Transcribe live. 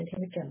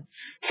go.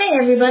 Hey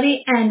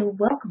everybody, and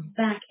welcome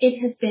back. It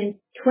has been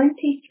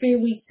 23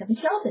 weeks. Haven't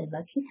y'all been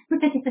lucky?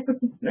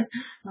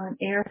 On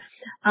air.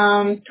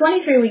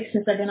 23 weeks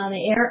since I've been on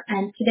the air,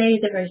 and today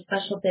is a very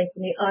special day for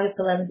me. August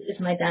 11th is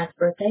my dad's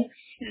birthday,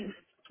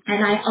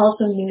 and I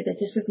also knew that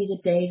this would be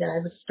the day that I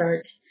would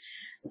start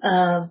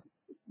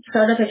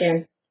up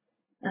again.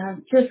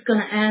 Just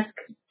gonna ask.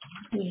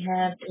 We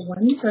have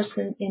one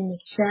person in the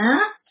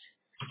chat.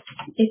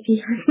 If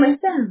you heard my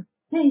sound.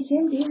 Hey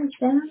Jim, do you hear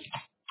sound?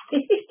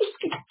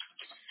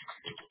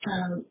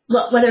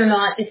 Well, whether or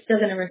not it's still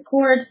going to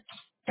record,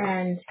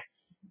 and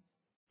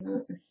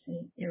let's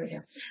see, here we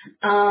go.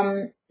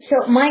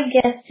 So my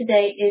guest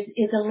today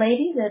is a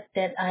lady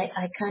that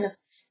I kind of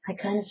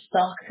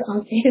stalked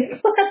on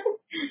Facebook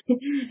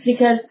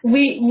because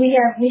we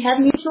have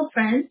mutual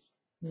friends.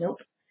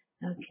 Nope.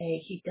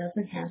 Okay, he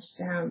doesn't have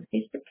sound.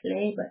 Here's the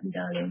play button,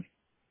 darling.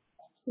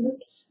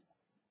 Oops.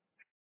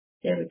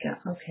 There we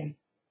go. Okay.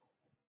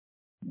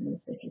 One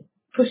second.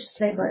 Push the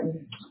play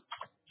button.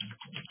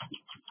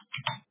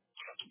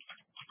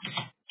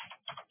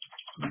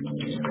 There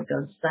we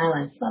go.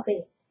 Silence.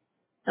 Puppy.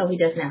 Oh, he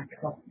doesn't have to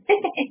call.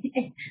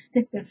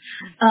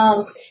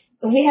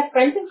 We have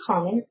friends in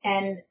common,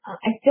 and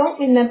I don't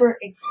remember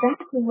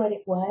exactly what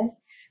it was,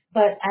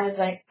 but I was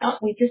like, oh,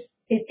 it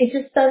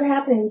just started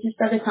happening. We just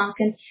started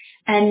talking,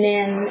 and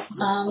then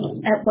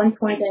at one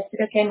point I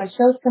said, okay, my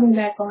show's coming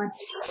back on,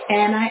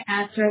 and I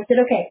asked her, I said,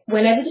 okay,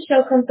 whenever the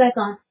show comes back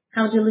on,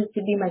 how would you like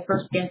to be my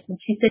first guest? And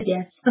she said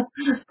yes.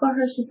 For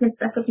her, she's been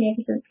stuck with me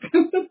ever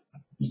since.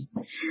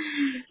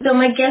 So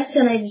my guest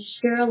tonight is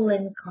Cheryl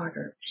Lynn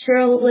Carter.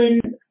 Cheryl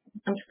Lynn,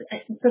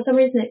 for some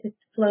reason it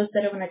flows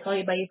better when I call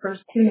you by your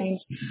first two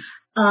names.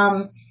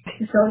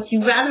 So if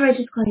you'd rather I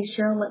just call you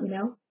Cheryl, let me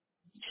know.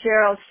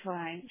 Cheryl's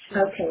fine.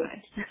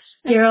 Okay.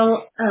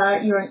 Cheryl,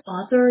 you're an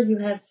author. You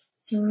have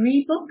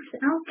 3 books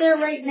out there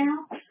right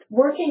now.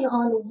 Working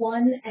on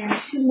one, and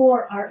 2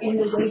 more are in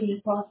the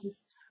waiting process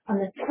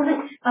on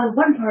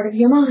one part of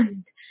your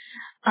mind.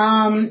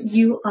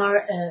 You are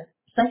a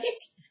psychic.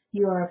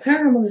 You are a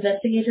paranormal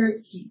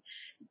investigator. You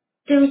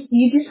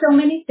do so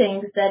many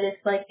things that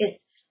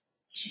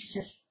she's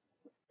just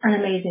an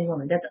amazing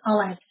woman. That's all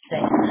I have to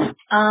say.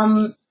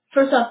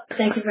 First off,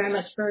 thank you very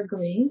much for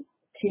agreeing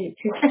to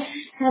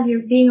have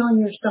your being on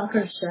your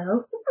stalker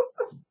show.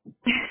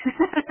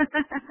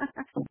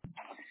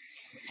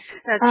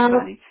 That's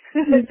funny.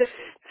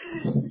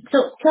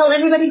 So tell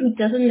everybody who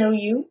doesn't know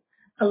you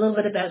a little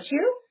bit about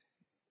you.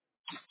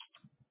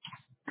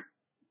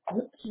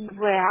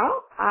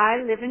 Well, I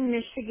live in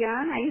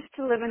Michigan. I used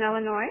to live in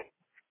Illinois.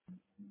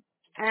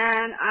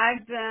 And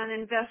I've been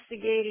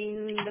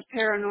investigating the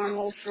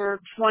paranormal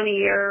for 20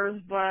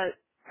 years, but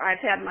I've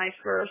had my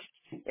first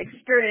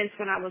experience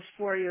when I was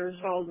 4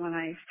 years old when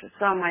I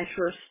saw my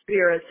first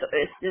spirit. So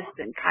it's just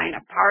been kind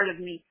of part of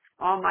me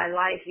all my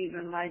life,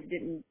 even though I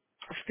didn't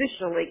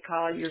officially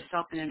call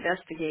yourself an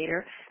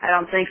investigator. I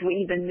don't think we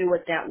even knew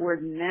what that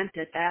word meant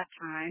at that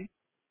time.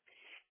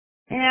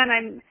 And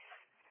I'm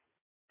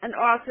an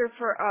author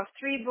for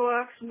 3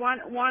 books.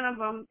 One of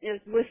them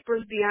is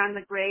Whispers Beyond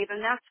the Grave,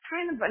 and that's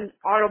kind of an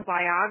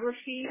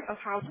autobiography of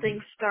how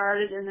things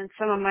started and then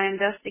some of my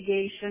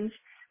investigations.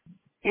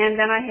 And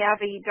then I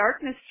have a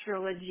Darkness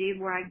trilogy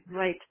where I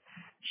write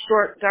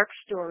short dark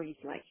stories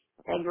like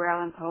Edgar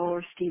Allan Poe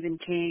or Stephen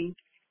King.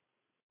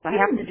 I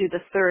have to do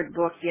the 3rd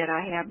book yet.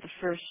 I have the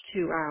first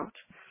 2 out.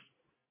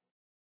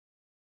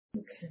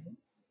 Okay.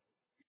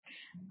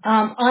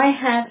 I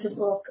have the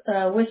book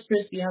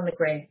Whispers Beyond the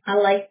Grave. I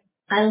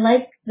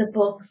like the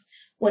book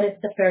when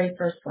it's the very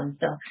first one.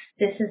 So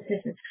this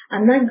is.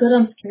 I'm not good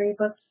on scary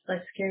books,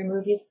 like scary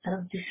movies. I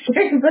don't do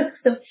scary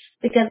books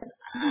because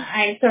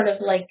I sort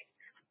of like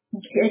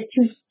get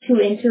too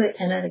into it,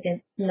 and then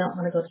again not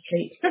want to go to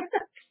sleep.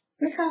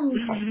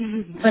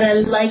 But I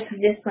like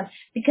this one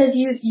because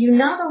you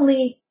not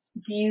only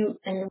do you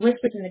and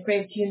Whispers in the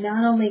Grave, do you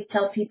not only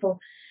tell people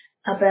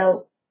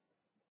about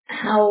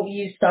how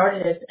you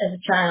started as a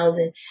child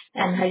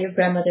and how your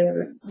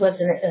grandmother was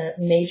a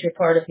major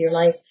part of your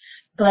life,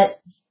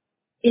 but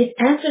it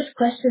answers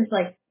questions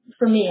like,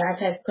 for me, I've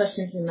had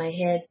questions in my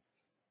head.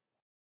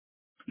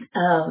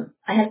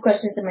 I have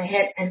questions in my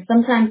head, and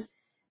sometimes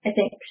I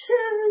think,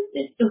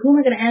 who am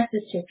I going to ask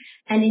this to?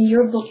 And in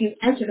your book, you've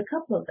answered a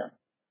couple of them.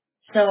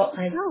 So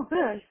Oh,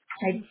 good.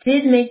 I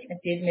did make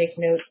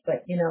notes,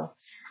 but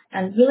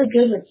I'm really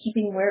good with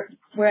keeping where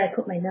I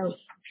put my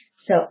notes.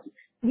 So,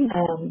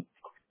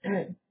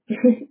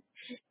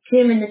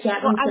 Tim in the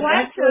chat Well, room said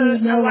that's when you I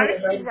know where wanted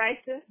to to write.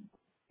 write this.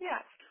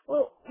 Yeah.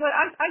 Well,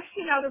 I've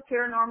seen other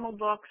paranormal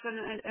books,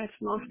 and it's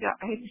mostly,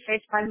 I hate to say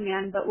it's by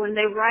men, but when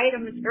they write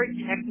them, it's very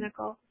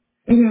technical.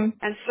 Mhm.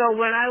 And so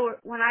when I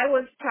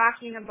was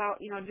talking about,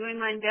 doing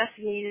my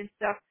investigating and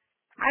stuff,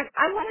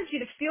 I wanted you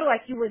to feel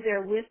like you were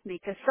there with me,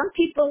 because some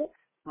people,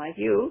 like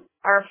you,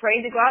 are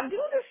afraid to go out and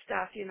do this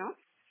stuff.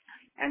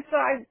 And so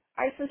I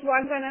says, well,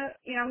 I'm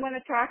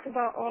gonna talk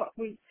about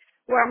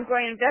where I'm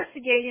going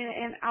investigating,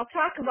 and I'll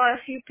talk about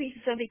a few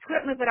pieces of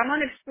equipment, but I'm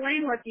gonna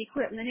explain what the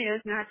equipment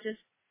is, not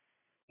just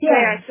say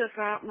I Yeah. took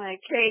out my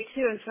K2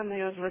 and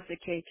somebody goes, what's a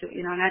K2?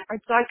 You know,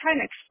 and so I kind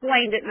of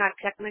explained it, not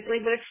technically,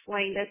 but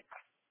explained it.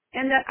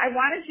 And that I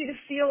wanted you to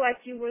feel like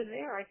you were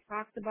there. I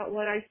talked about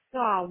what I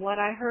saw, what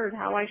I heard,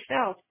 how I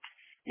felt.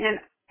 And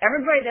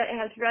everybody that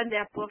has read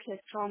that book has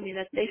told me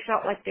that they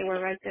felt like they were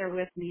right there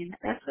with me. And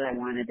that's what I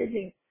wanted to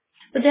do.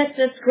 But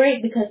that's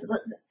great because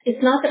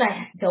it's not that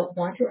I don't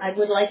want to. I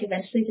would like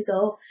eventually to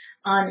go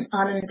on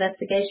an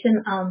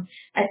investigation.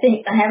 I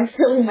think I have a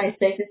feeling my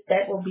safest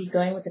bet will be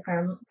going with the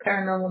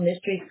paranormal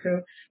mysteries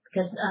crew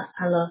because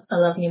I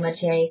love Nima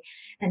J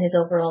and his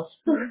overall.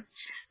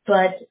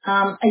 But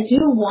I do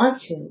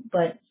want to.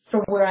 But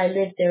from where I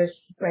live,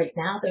 right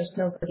now there's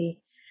nobody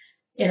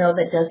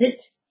that does it.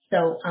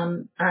 So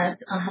I'll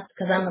have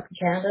because I'm up in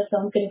Canada, so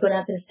I'm going to go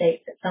down to the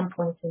States at some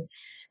point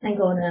and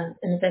go on an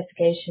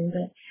investigation.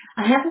 But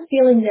I have a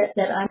feeling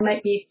that I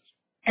might be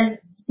as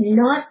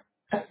not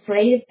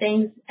afraid of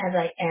things as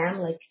I am.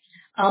 Like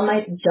I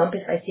might jump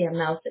if I see a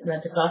mouse that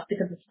runs across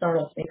because it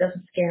startles me. It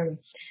doesn't scare me.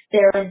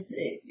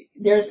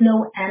 There's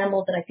no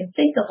animal that I can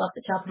think of off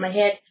the top of my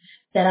head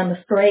that I'm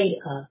afraid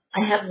of.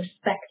 I have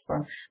respect for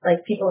them.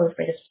 Like people are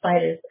afraid of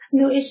spiders.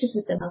 No issues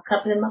with them. I'll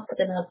cover them up, put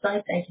them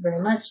outside. Thank you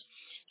very much.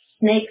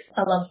 Snakes,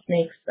 I love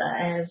snakes.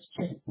 I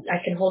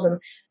can hold them.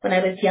 When I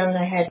was young,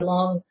 I had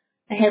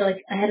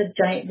a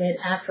giant red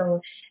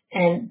afro,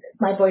 and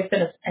my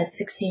boyfriend at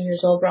 16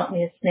 years old brought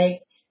me a snake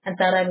and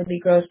thought I would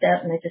be grossed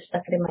out, and I just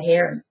stuck it in my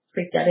hair and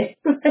freaked out.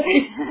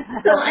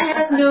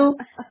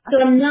 So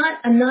I'm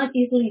not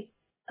easily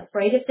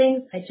afraid of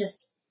things. I just,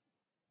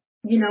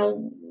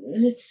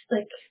 it's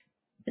like,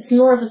 it's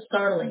more of a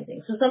startling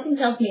thing. So something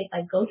tells me if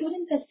I go to an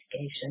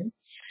investigation,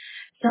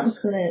 something's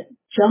going to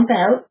jump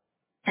out,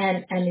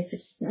 and if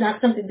it's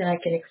not something that I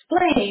can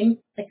explain,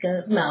 like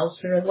a mouse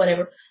or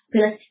whatever, I'll be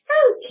like,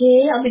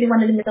 okay, I'll be the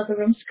one in the middle of the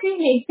room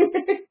screaming.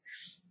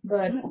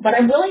 but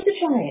I'm willing to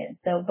try it.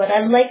 So, but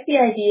I like the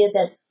idea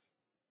that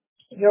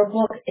your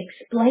book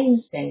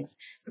explains things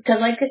because,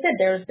 like I said,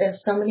 there's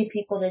so many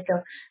people that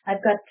go,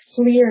 I've got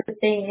FLIR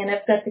thing, and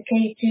I've got the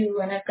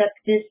K2, and I've got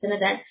this and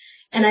that,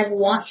 and I've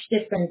watched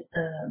different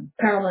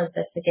paranormal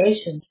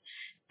investigations,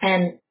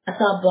 and I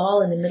saw a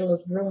ball in the middle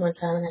of the room one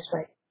time, and I was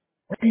like,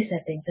 what is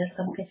that thing? That's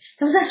something.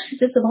 It was actually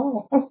just a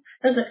ball.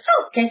 I was like,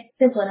 oh, okay,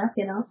 simple enough.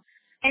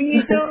 And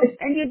you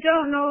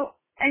don't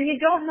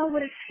know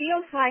what it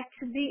feels like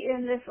to be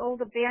in this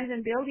old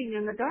abandoned building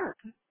in the dark.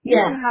 You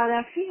don't Yeah, know how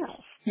that feels.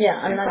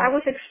 yeah, And so I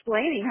was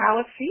explaining how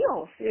it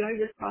feels. You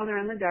just go there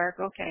in the dark.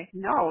 Okay.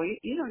 No,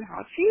 you don't know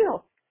how it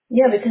feels.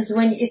 yeah, because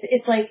when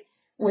it's like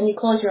when you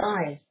close your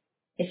eyes,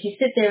 if you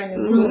sit there in the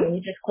room and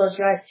you just close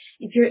your eyes,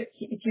 if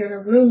you're in a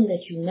room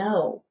that you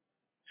know,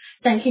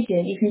 thank you,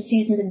 Jim. Even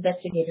seasoned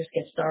investigators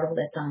get startled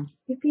at times.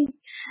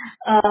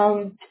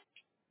 Um,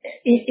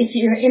 if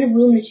you're in a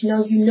room that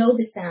you know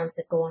the sounds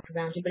that go on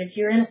around you, but if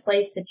you're in a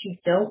place that you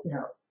don't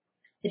know,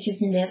 that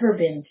you've never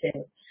been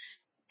to,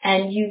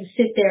 and you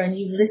sit there and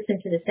you listen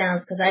to the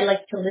sounds, because I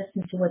like to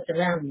listen to what's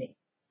around me.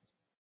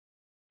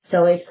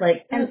 So it's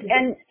like, And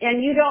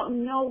you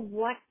don't know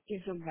what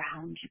is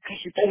around you because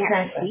you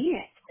can't see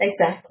it.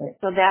 Exactly.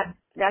 So that's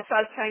what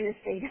I was trying to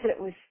say, that it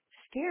was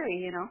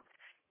scary.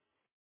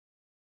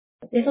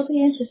 It'll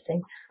be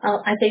interesting.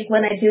 I think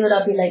when I do it,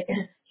 I'll be like,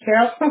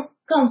 Cheryl,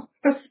 come,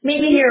 meet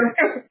me here.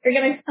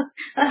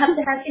 I'll have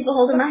to have people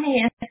holding my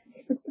hand.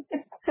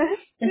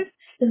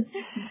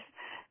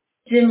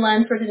 Jim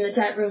Lanford in the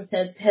chat room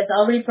has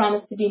already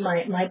promised to be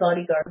my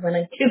bodyguard when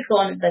I do go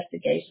on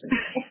investigation.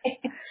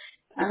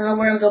 I don't know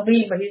where I'm going to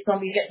be, but he's going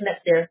to be getting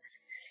up there.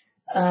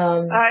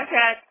 I've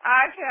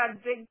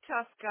had big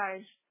tough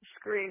guys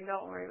scream.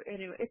 Don't worry.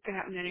 Anyway, it can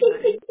happen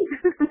anywhere.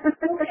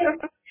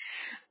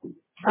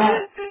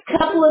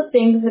 Couple of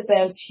things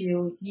about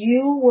you.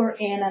 You were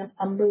in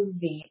a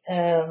movie,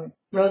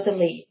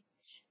 Rosalie,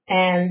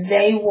 and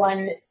they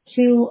won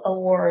 2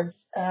 awards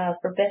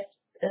for best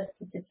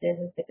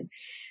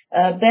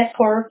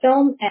horror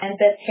film and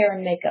best hair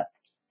and makeup.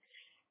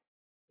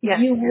 Yes,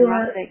 You in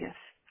Las were Vegas.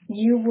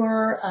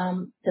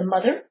 the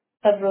mother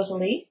of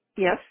Rosalie.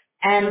 Yes.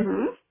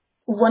 And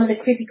one of the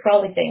creepy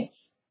crawly things.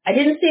 I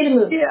didn't see the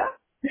movie. Yeah.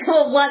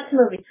 I'll watch the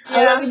movie. Yeah.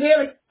 I love you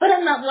dearly, but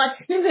I'm not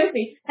watching the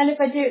movie. And if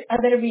I do, I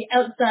better be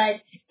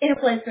outside in a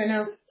place where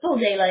no full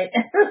daylight.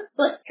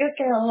 Like,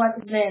 okay, I'll watch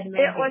the movie.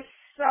 It was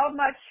so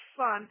much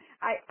fun.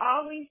 I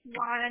always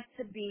wanted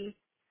to be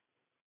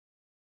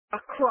a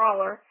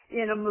crawler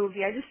in a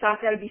movie. I just thought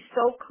that would be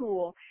so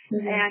cool.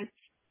 Mm-hmm. And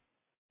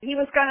he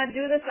was going to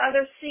do this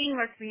other scene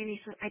with me, and he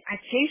said, I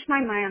changed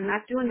my mind. I'm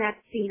not doing that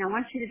scene. I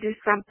want you to do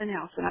something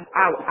else. And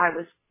I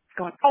was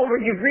going, oh,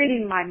 you're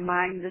reading my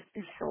mind. This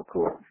is so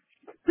cool.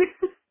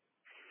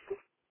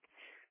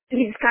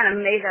 He just kind of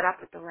made that up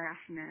at the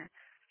last minute.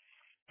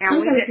 And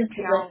we Sometimes didn't it's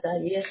the tell. best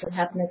ideas that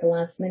happen at the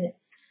last minute.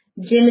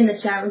 Jim in the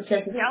chat room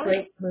says it's a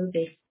great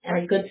movie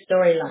and a good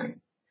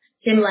storyline.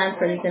 Jim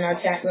Lanford is in our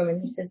chat room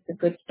and he says it's a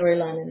good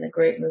storyline and a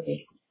great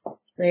movie.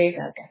 There you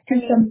go.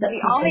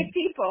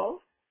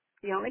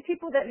 The only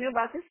people that knew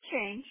about this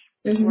change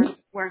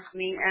weren't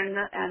me and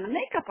the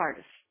makeup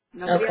artist.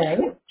 Nobody else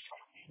knew.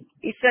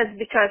 He says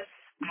because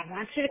I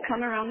want you to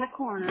come around the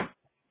corner,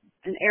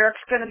 and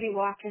Eric's going to be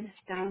walking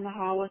down the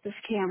hall with his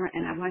camera,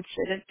 and I want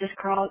you to just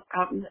crawl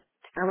out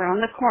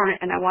around the corner,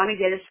 and I want to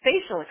get his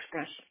facial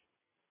expression.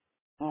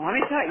 Well, let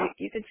me tell you,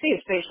 you can see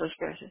his facial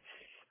expression.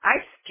 I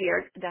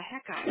scared the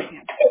heck out of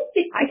him.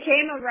 I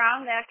came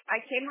around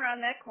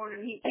that corner,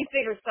 and he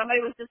figured somebody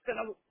was just going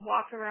to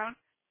walk around,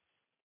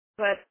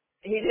 but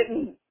he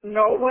didn't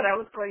know what I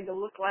was going to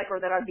look like or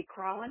that I'd be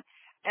crawling.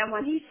 And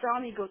when he saw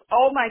me, he goes,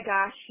 "Oh my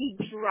gosh!" He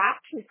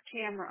dropped his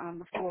camera on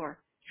the floor,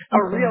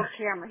 a real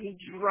camera. He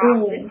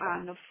dropped it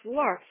on the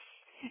floor.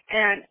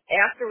 And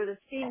after the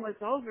scene was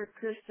over,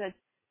 Chris said,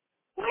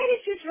 "Why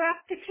did you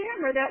drop the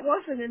camera? That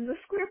wasn't in the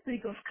script." And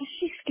he goes, "'Cause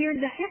she scared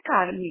the heck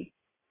out of me."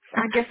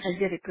 I guess I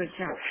did a good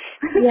job.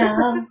 Yeah,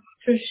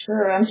 for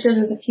sure. I'm sure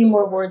there's a few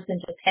more words than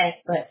just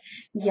heck, but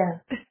yeah.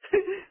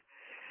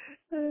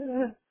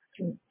 Yeah,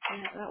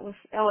 that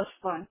was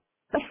fun.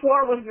 The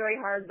floor was very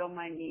hard though.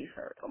 My knees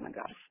hurt. Oh my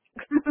gosh.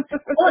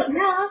 Well,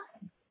 yeah.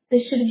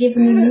 They should have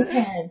given you knee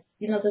pads.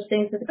 You know, those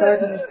things that the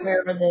gardeners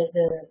wear or the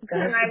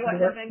guys Then I who do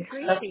wouldn't have work been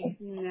creepy.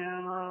 construction.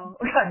 No,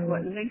 I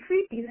wouldn't have been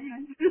creepy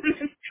then.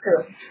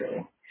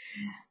 True.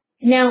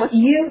 Now,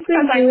 you've Because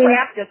been I doing,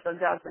 practiced a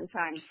dozen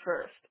times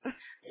first.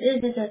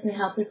 it doesn't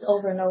help. It's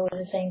over and over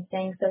the same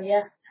thing. So,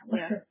 yeah.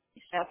 Yeah,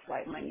 that's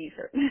why my knees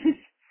hurt.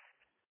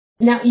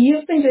 Now,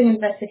 you've been doing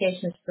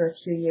investigations for a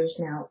few years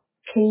now.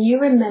 Can you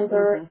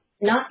remember, Mhm.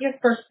 not your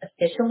first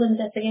official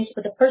investigation,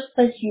 but the first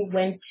place you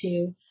went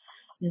to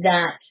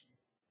that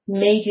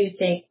made you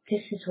think,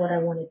 this is what I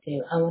want to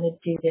do. I want to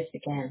do this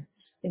again.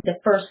 Like the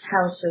first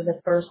house or the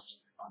first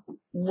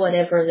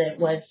whatever that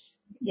was,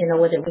 you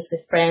know, whether it was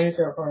with friends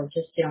or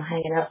just, you know,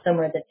 hanging out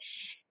somewhere that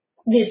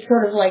it's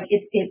sort of like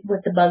it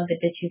was the bug that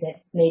bit you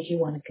that made you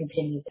want to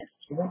continue this.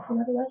 Do you remember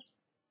what it was?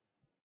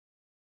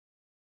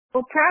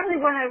 Well, probably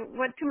when I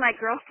went to my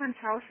girlfriend's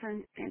house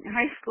in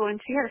high school,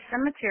 and she had a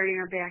cemetery in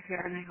her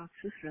backyard, and I go,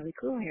 "This is really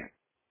cool here.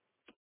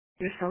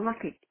 You're so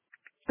lucky."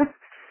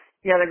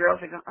 The other girls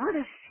are going, "Oh,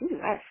 this shoot,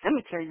 I have a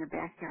cemetery in the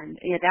backyard." And,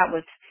 yeah,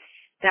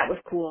 that was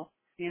cool,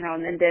 you know.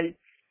 And then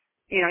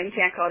you know, you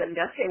can't call it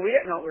investigating. We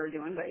didn't know what we were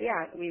doing, but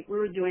yeah, we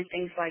were doing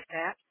things like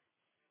that.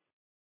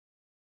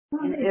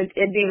 And Oh,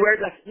 it'd be weird.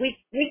 Like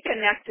we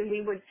connected.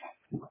 We would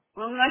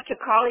when we like to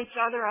call each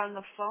other on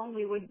the phone.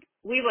 We would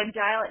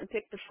dial it and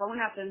pick the phone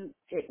up, and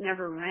it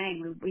never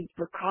rang. We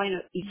were calling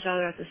each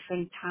other at the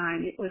same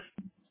time. It was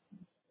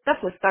stuff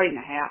was starting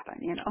to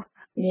happen, you know.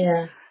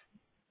 yeah.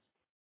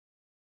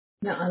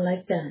 No, I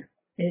like that.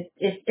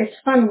 It's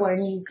fun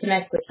when you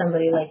connect with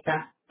somebody like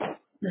that.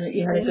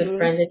 You had a good Mhm.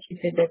 friend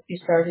that you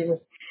started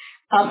with.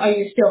 Are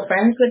you still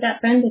friends with that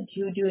friend? Did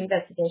you do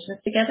investigations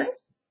together?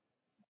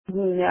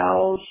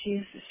 No,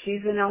 she's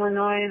in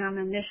Illinois and I'm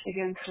in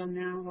Michigan, so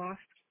now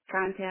lost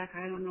contact.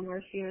 I don't know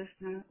where she is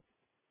now.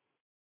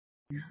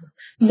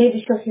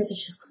 Maybe she'll hear the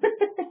show.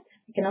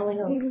 You can only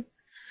hope. Mhm.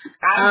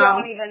 I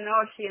don't Um, even know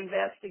if she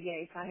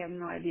investigates. I have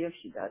no idea if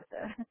she does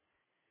that.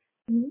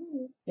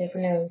 never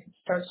know.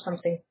 Start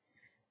something.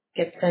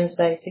 Get friends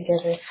back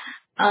together.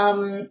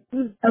 Mm.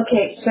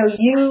 Okay, so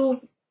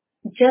you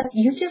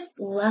just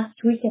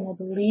last weekend, I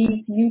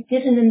believe, you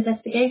did an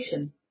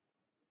investigation.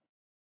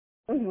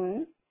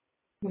 Mhm.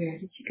 Where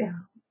did you go?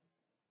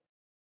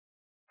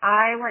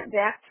 I went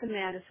back to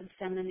Madison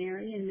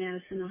Seminary in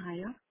Madison,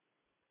 Ohio.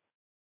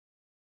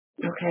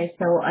 Okay,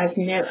 so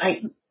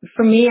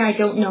for me, I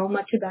don't know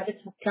much about it.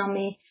 So tell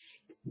me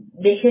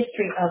the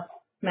history of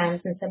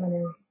Madison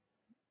Seminary.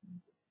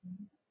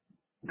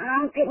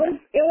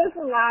 It was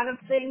a lot of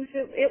things.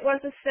 It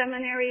was a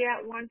seminary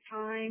at one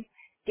time.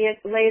 It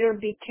later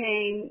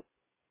became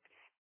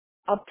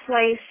a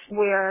place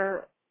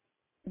where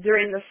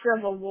during the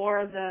Civil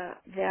War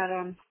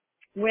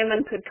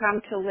women could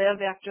come to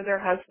live after their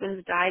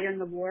husbands died in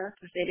the war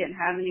because they didn't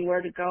have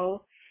anywhere to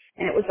go.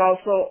 And it was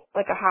also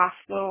like a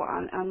hospital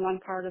on one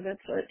part of it.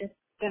 So it's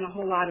been a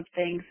whole lot of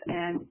things,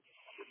 and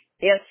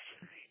it's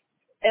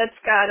it's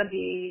got to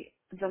be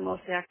the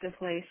most active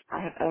place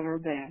I have ever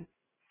been.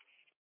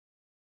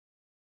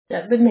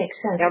 That would make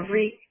sense if you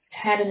Every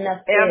had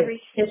enough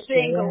every history,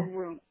 single yeah.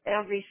 room,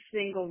 every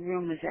single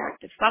room is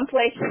active. Some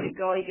place you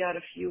go, you got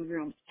a few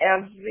rooms.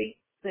 Every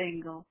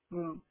single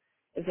room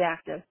is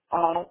active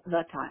all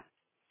the time.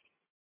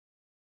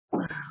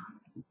 Wow,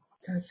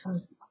 that's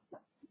fun.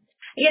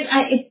 Yes,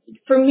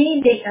 for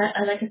me,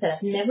 like I said,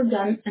 I've never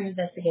done an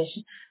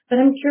investigation, but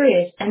I'm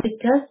curious, and it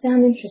does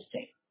sound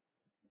interesting.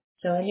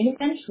 So I mean,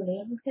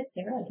 eventually I will get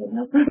there. I don't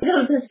know.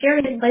 It's the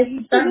scariest place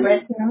to start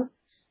with, you know.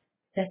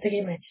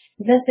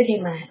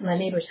 Investigate my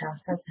neighbor's house.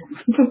 How's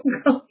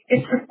that?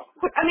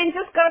 I mean,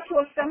 just go to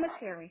a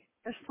cemetery.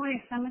 There's plenty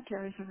of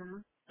cemeteries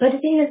around. But the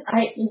thing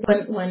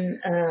is, when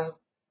a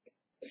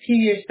few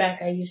years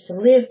back, I used to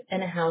live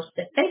in a house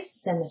that faced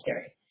the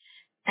cemetery,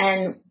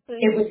 and See?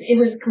 it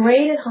was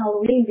great at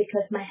Halloween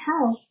because my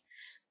house,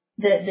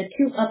 the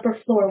two upper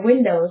floor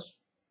windows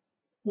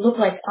looked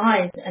like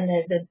eyes, and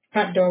the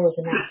front door was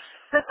a mask.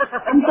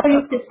 People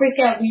used to freak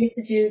out.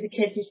 The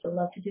kids used to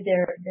love to do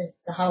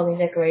the Halloween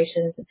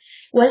decorations. It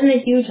wasn't a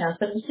huge house,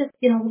 but it was just,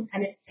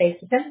 and it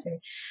faced the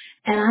cemetery.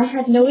 And I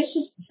had no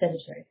issues with the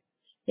cemetery.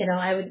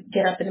 I would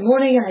get up in the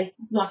morning and I'd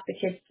walk the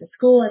kids to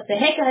school and say,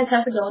 hey guys,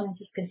 how's it going? And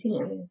just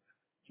continue. I mean,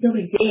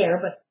 nobody's there,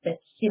 but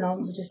that's,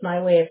 just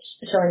my way of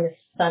showing the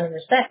sign of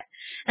respect.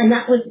 And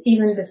that was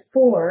even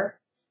before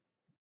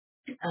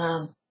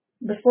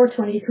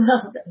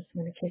 2012. That was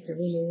when the kids were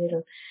really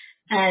little.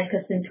 And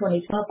because in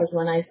 2012 was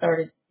when I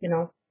started,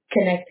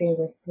 connecting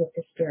with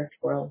the spirit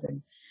world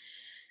and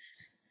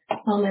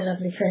all my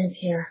lovely friends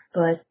here.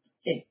 But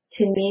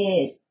to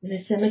me,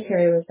 the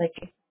cemetery was like,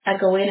 I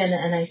go in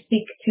and I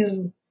speak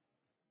to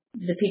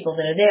the people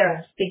that are there.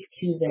 I speak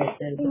to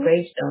the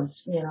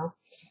gravestones,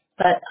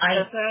 But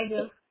That's what I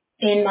do.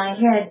 in my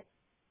head,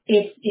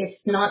 it's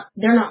not,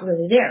 they're not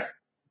really there.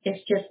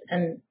 It's just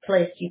a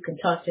place you can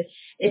talk to.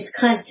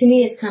 To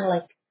me, it's kind of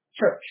like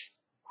church.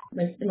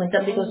 When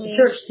somebody goes to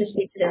church to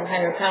speak to their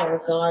higher power,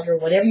 God, or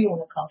whatever you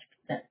want to call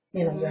it,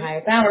 your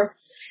higher power,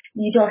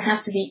 you don't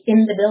have to be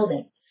in the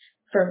building.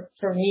 For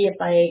me, if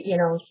I,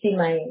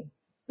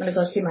 when I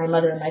go see my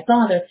mother and my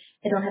father,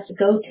 I don't have to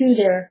go to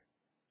their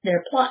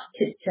plot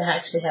to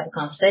actually have a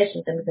conversation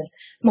with them, because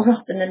more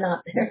often than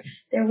not,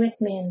 they're with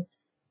me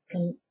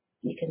and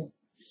you can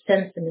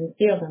sense them and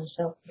feel them.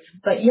 So,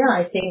 but yeah,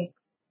 I think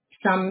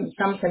some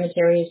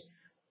cemeteries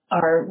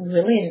are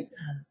really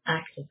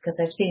active, because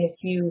I've seen a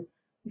few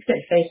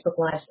Facebook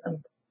Lives.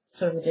 I'm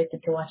sort of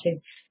addicted to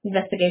watching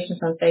investigations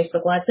on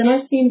Facebook Lives, and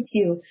I've seen a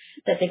few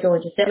that they go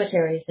into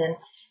cemeteries, and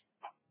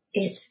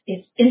it's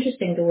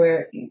interesting to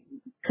where,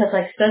 because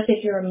like, especially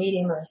if you're a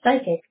medium or a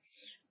psychic,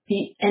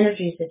 the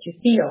energies that you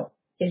feel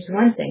is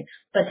one thing,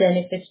 but then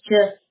if it's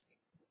just,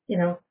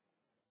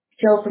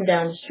 Joe from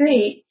down the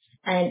street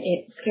and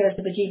it scares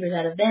the bejeebers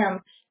out of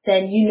them,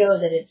 then you know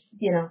that it's,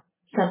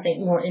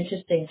 something more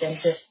interesting than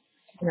just,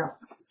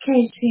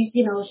 okay, she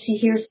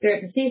hears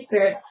spirit and sees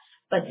spirit,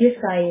 but this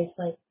guy is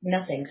like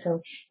nothing.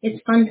 So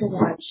it's fun to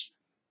watch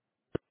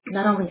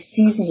not only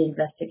seasoned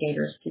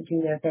investigators to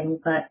do their thing,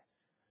 but,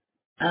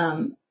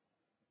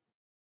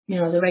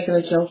 the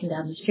regular Joe from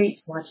down the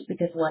street watch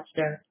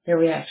their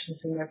reactions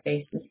and their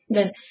faces. And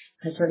then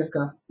I sort of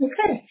go,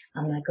 okay,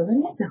 I'm not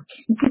going there now.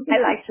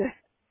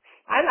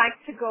 I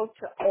like to go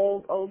to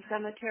old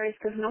cemeteries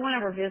because no one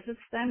ever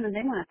visits them and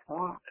they want to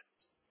talk.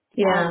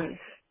 Yeah. Always.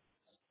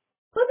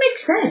 Well, it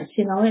makes sense,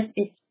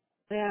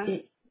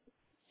 it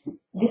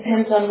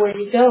depends on where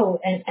you go,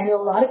 and a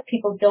lot of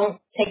people don't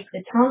take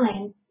the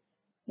time.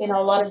 A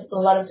lot of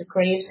the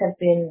graves have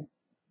been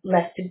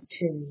left to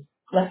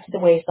the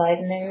wayside,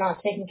 and they're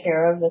not taken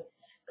care of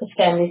because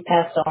families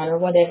passed on or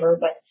whatever.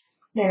 But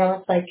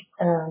it's like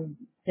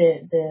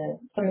the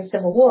from the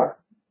Civil War.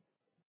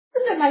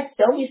 There might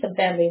still be some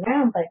family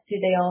around, but do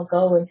they all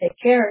go and take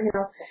care?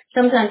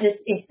 Sometimes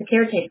it's the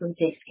caretaker who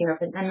takes care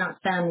of it, and not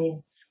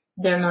family.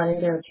 They're not in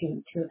there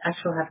to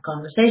actually have a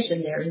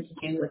conversation. They're in to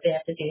do what they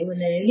have to do,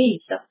 and then they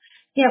leave. So,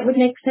 yeah, it would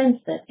make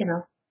sense that,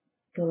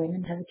 go in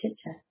and have a chit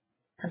chat,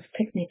 have a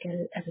picnic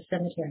at a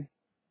cemetery.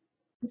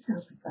 That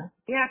sounds like fun.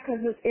 Yeah,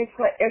 because it's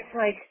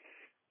like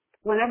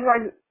whenever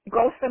I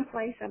go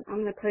someplace,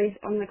 I'm the crazy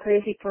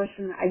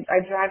person. I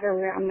drive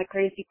everywhere. I'm the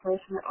crazy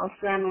person. I'll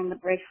slam on the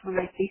brakes when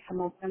I see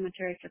some old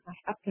cemetery because I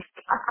have to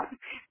stop.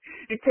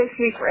 It takes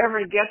me forever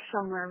to get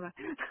somewhere.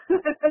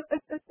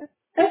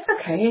 That's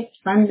okay. It's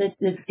fun.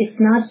 It's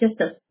not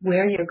just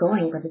where you're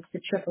going, but it's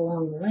the trip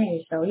along the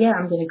way. So yeah,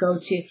 I'm going to go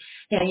to,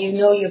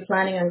 you're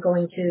planning on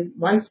going to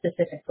one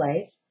specific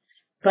place,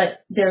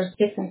 but there's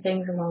different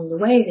things along the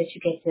way that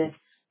you get to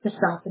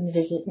stop and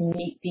visit and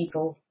meet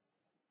people,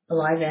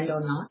 alive and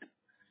or not,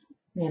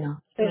 So,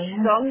 There's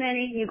yeah. so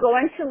many. You go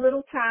into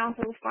little towns,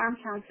 little farm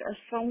towns. There are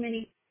so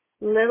many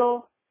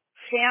little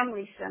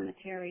family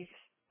cemeteries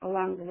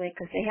along the way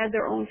because they had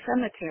their own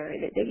cemetery.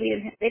 They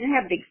didn't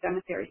have big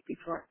cemeteries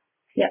before.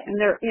 Yeah.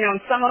 And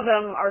some of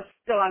them are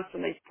still on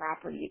somebody's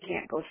property. You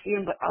can't go see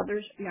them, but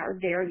others are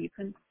there. You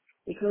can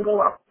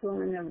go up to them,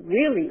 and they're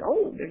really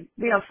old.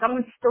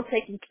 Someone's still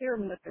taking care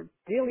of them, but they're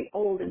really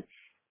old, and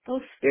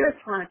those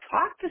spirits want to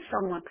talk to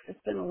someone because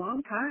it's been a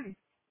long time.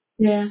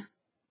 Yeah.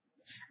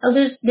 Oh,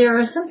 there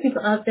are some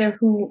people out there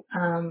who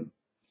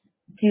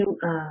do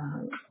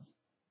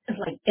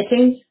like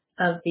etchings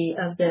of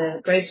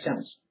the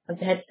gravestones, of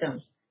the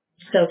headstones,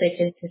 so they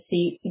can to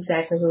see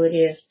exactly who it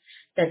is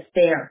that's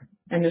there,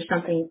 and there's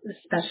something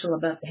special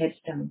about the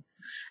headstone.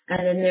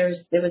 And then there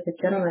was a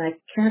gentleman, I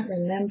can't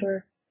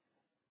remember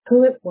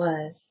who it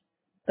was,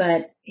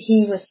 but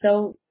he was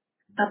so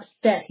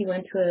upset. He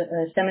went to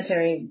a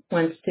cemetery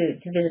once to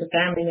visit a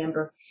family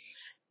member,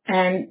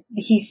 and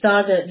he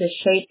saw the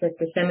shape that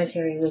the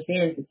cemetery was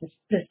in,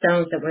 the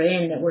stones that were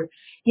in, that were,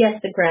 yes,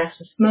 the grass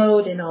was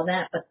mowed and all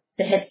that, but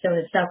the headstone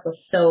itself was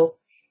so,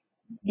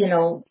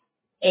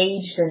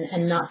 aged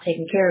and not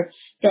taken care of,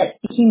 that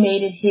he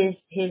made it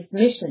his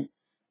mission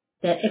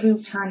that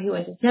every time he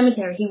went to the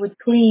cemetery, he would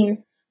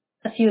clean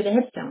a few of the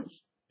headstones.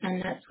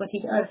 And that's what he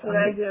does That's what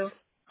I do.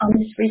 on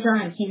his free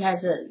time, he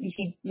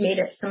made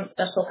up some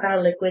special kind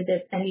of liquid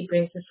and he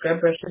brings the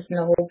scrub brushes and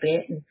the whole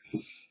bit,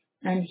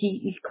 and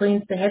he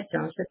cleans the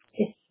headstones.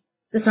 It's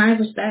the sign of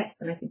respect,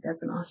 and I think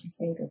that's an awesome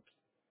thing.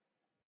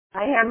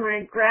 I have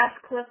my grass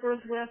clippers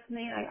with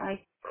me.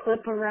 I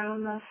clip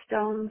around the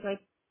stones. I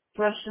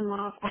brush them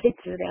off. I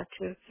do that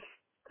too.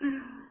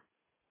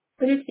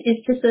 But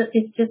it's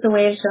just a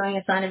way of showing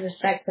a sign of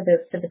respect for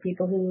the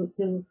people who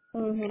came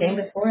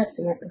before us,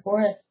 who went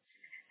before us.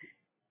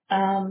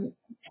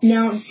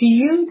 Now, do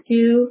you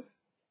do?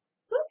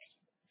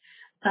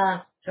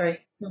 Sorry,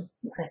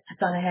 I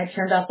thought I had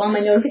turned off all my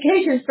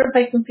notifications for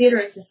my computer.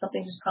 It's just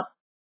something just popped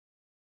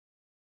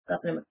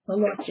up and I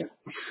lost you.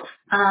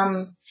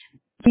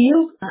 Do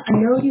you? I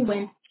know you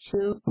went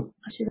to.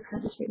 I should have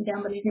had this written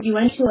down, but you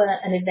went to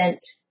an event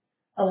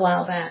a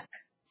while back,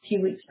 a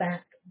few weeks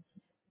back.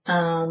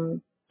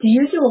 Do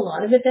you do a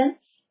lot of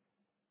events?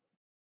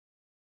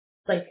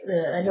 Like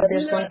I know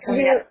there's one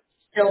coming up,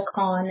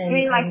 StilCon, You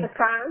mean like the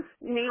cons?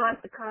 You mean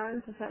like the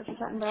cons? Is that what you're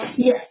talking about?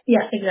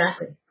 yeah,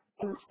 exactly.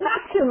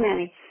 Not too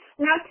many.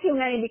 Not too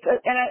many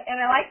because and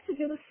I like to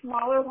do the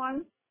smaller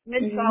ones.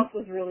 Mid South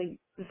was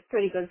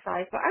pretty good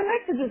size, but I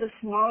like to do the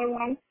smaller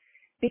ones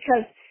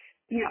because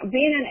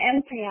being an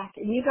empath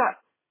and you got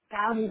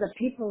thousands of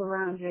people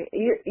around you,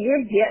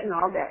 you're getting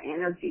all that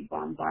energy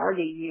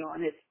bombarding you,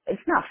 and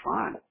it's not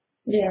fun.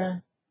 Yeah,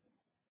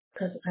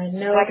 because I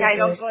know Like that I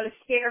don't go to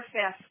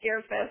Scarefest.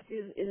 Scarefest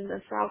is in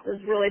the South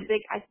is really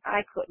big.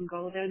 I couldn't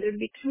go there. There'd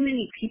be too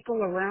many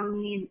people around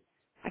me, and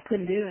I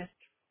couldn't do it.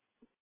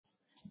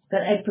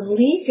 but I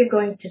believe you're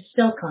going to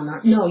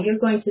StilCon. No, you're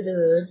going to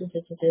the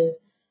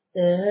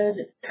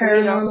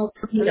Paranormal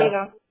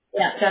Toledo.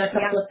 Yeah, got a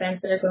couple of friends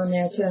that are going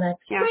there too, and I'm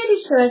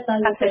pretty sure I saw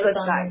your That's a face good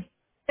on size.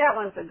 there. That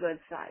one's a good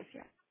size,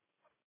 yeah.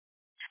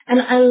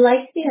 And I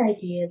like the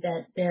idea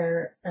that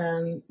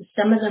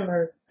some of them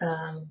are,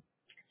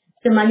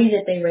 the money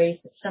that they raise,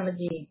 some of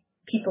the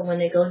people when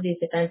they go to these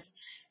events,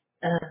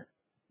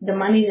 the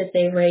money that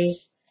they raise,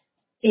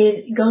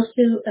 it goes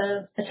to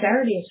a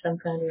charity of some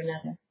kind or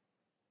another.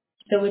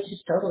 So which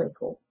is totally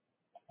cool.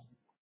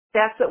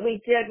 That's what we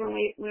did when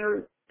we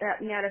were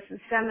at Madison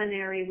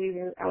Seminary.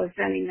 I was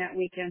vending that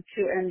weekend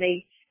too, and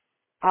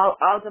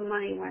all the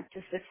money went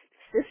to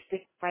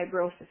cystic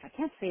fibrosis. I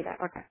can't say that.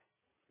 Okay.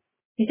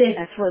 You say,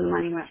 That's where the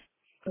money went.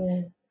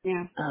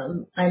 Yeah.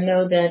 I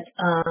know that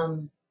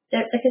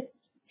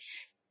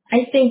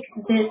I think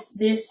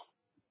this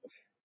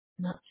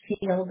not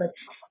field, but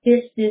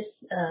this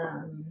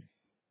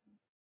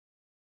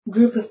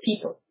group of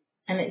people,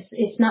 and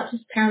it's not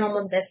just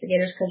paranormal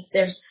investigators because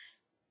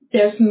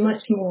there's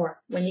much more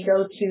when you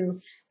go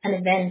to an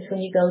event,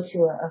 when you go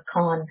to a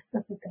con.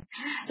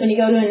 When you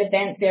go to an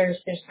event, there's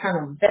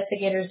paranormal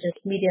investigators,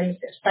 there's mediums,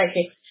 there's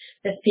psychics,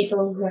 there's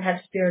people who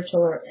have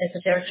spiritual or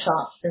esoteric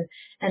shops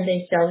and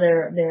they sell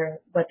their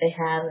what they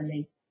have and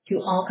they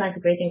do all kinds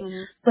of great things.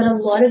 Mm-hmm. But a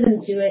lot of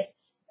them do it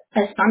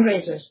as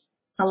fundraisers.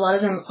 A lot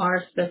of them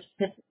are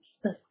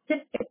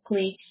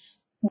specifically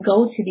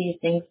go to these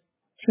things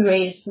to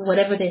raise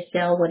whatever they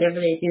sell, whatever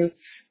they do,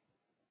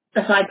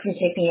 aside from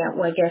taking out,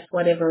 well, I guess,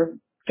 whatever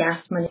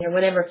gas money or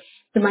whatever,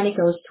 the money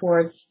goes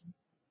towards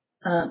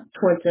some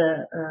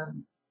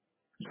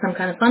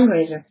kind of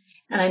fundraiser.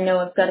 And I know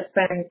I've got a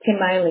friend, Tim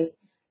Miley,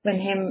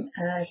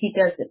 he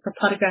does it for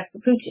Photograph for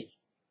Pooches.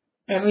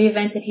 Every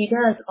event that he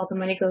does, all the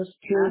money goes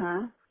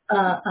to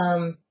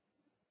a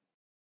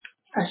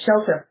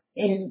shelter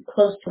in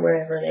close to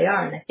wherever they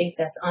are, and I think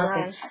that's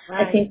awesome.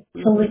 Right. I think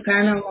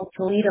Paranormal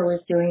Toledo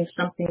is doing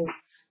something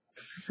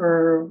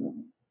for,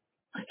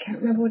 I can't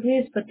remember what it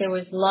is, but there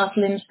was Lost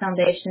Limbs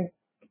Foundation.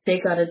 They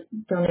got a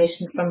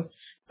donation from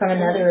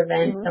another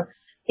event. So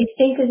I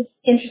think it's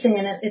interesting,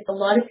 and if a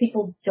lot of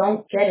people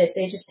don't get it,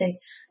 they just think,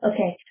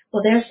 okay,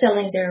 well they're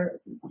selling their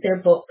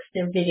books,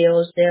 their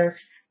videos, their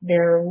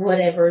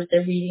whatever,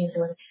 their readings,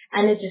 or whatever,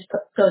 and it just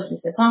goes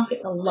into their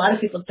pocket. A lot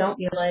of people don't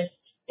realize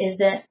is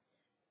that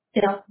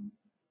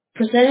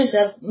percentage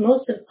of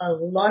a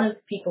lot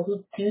of people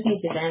who do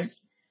these events,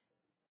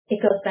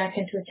 it goes back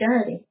into a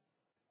charity.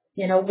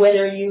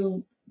 Whether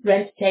you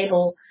rent a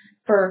table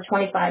for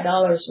 $25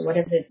 or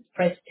whatever the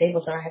price of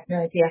tables are, I have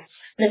no idea.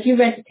 But if you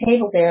rent a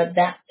table there,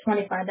 that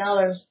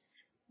 $25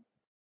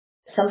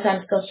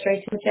 sometimes goes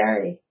straight to a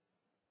charity.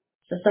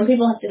 So some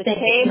people have to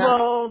think it's not. The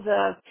table,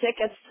 the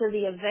tickets to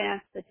the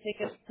event, the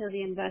tickets to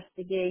the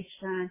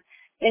investigation,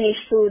 any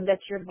food that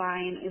you're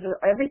buying,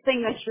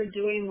 everything that you're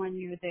doing when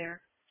you're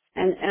there.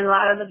 And a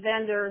lot of the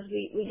vendors,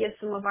 we get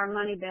some of our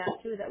money back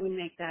too that we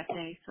make that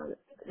day. So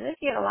they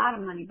get a lot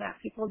of money back.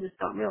 People just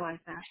don't realize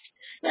that.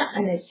 Yeah,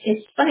 and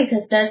it's funny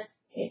because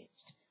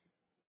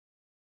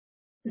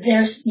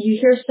you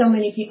hear so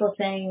many people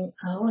saying,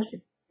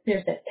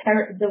 there's the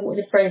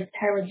phrase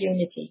Terra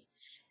Unity.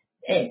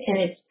 And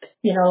it's,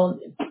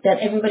 that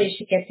everybody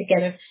should get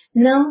together.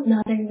 No,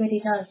 not everybody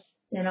does.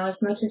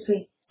 As much as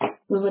we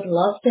would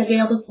love to be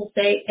able to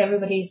say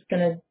everybody's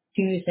going to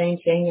do the same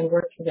thing and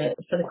work for the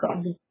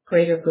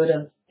greater good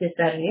of this,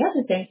 that, and the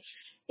other thing,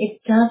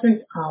 it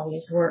doesn't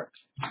always work.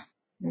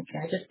 Okay,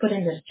 I just put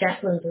in the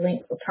Jacqueline's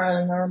link for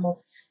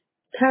Paranormal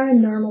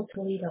Paranormal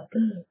Toledo.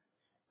 Ugh,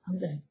 I'm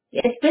done.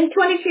 It's been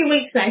 23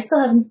 weeks and I still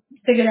haven't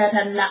figured out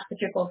how to not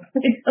put your phone.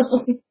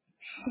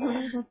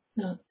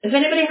 So, if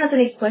anybody has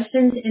any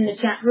questions in the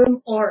chat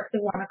room or if they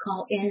want to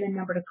call in, the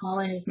number to call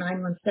in is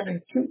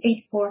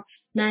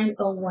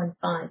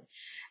 917-284-9015.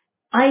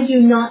 I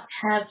do not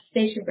have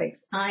station breaks.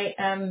 I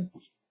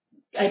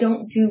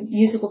don't do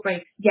musical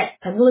breaks yet.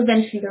 I will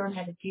eventually learn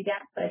how to do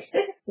that, but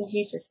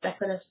you just stuck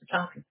with us for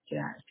talking to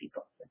honest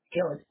people. It's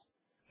good.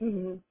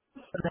 Mm-hmm.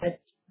 But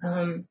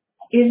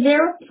is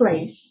there a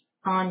place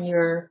on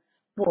your,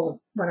 well,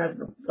 what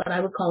I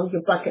would call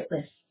your bucket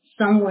list,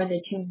 somewhere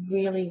that you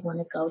really want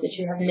to go, that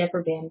you have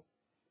never been,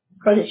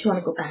 or that you want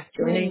to go back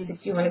to? I know you said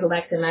you want to go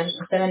back to the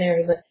Madison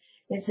Seminary, but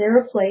is there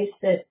a place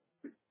that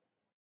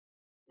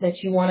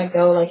you want to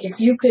go? Like if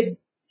you could,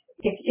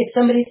 if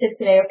somebody said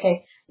today,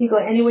 okay, you go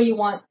anywhere you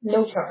want,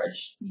 no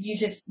charge. You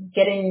just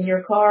get in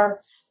your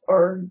car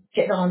or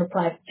get on a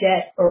private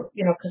jet, or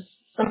because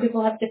some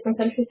people have different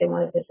countries they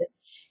want to visit.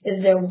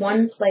 Is there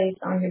one place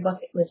on your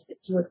bucket list that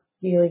you would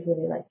really,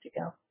 really like to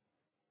go?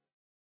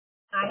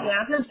 I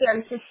haven't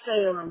been to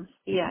Salem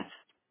yet.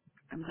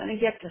 I'm going to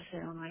get to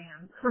Salem, I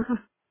am.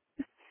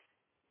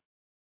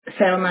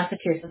 Salem,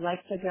 Massachusetts. I'd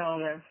like to go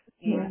there.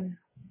 Yeah. Yeah.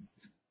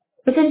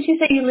 But didn't you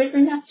say you lived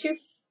in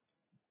Massachusetts?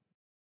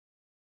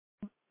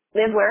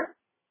 Live where?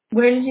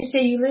 Where did you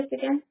say you lived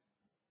again?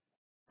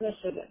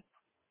 Michigan.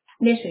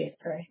 Michigan,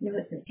 sorry. You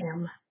lived in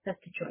M. That's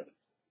Detroit.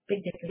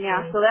 Big difference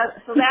Yeah, between.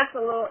 so that's a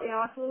little,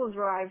 it's a little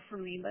drive for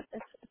me, but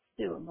it's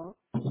doable.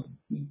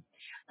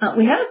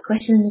 We have a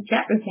question in the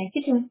chat room. Thank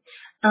you, Jim.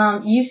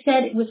 You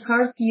said it was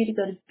hard for you to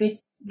go to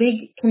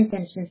big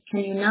conventions.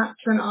 Can you not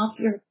turn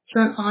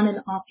on and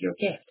off your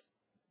gift?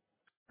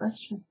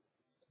 Question.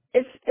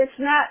 It's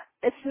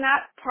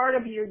not part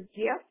of your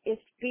gift.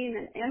 It's being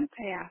an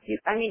empath.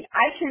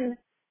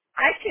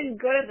 I can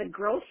go to the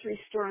grocery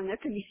store and there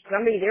could be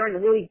somebody there in a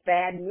really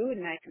bad mood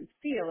and I can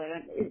feel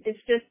it.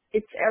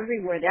 It's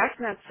everywhere. That's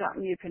not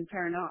something you can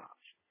turn off.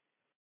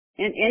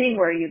 And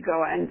anywhere you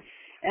go,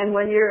 and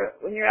when you're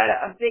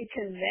at a big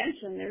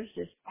convention, there's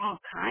just all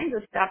kinds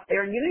of stuff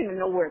there, and you don't even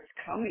know where it's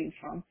coming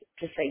from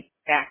to say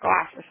back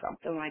off or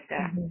something like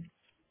that. Mm-hmm.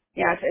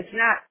 Yeah, it's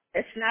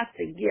not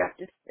the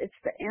gift. It's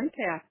the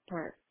empath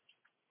part.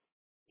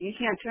 You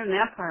can't turn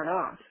that part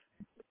off.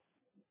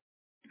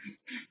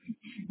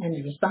 And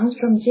the response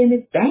from Jim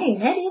is, dang,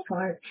 that is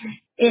hard.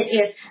 It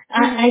is.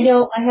 I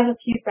know I have a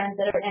few friends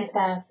that are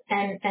empaths,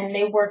 and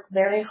they work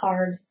very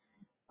hard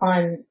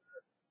on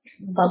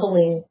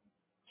bubbling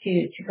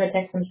to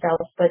protect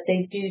themselves, but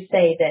they do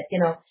say that,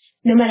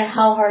 no matter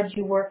how hard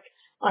you work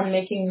on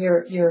making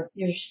your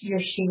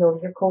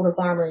shield, your coat of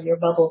armor, your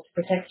bubble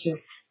to protect you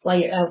while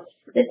you're out,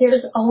 that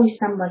there's always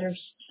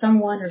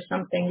someone or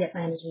something that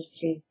manages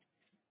to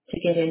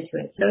get into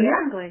it. So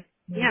Exactly.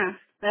 yeah. Yeah,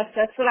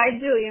 that's what I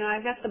do.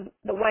 I've got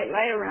the white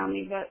light around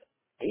me, but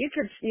you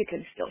could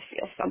still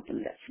feel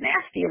something that's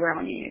nasty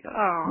around you. You go,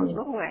 oh, Yeah.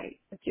 go away,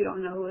 but you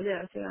don't know who it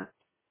is. Yeah.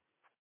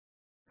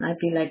 I'd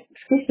be like,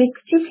 excuse me,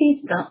 could you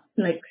please stop,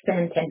 like,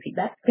 stand 10 feet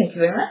back? Thank you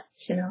very much,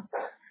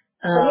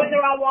 But when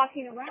they're all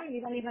walking around,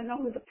 you don't even know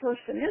who the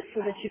person is,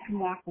 so that you can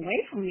walk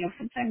away from you.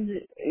 Sometimes,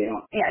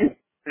 and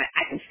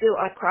I can feel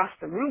across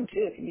the room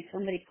too. It can be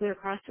somebody clear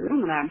across the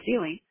room that I'm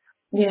feeling.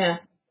 Yeah,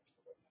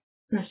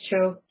 that's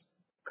true.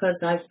 Cause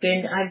I've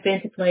been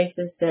to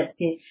places that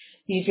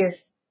you just,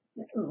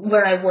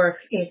 where I work,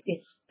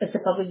 it's a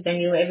public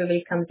venue.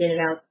 Everybody comes in and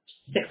out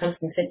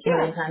 650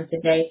 million times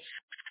a day.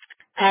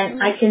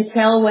 And I can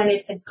tell when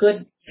it's a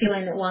good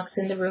feeling that walks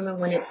in the room and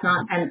when it's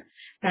not. And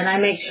I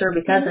make sure,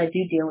 because I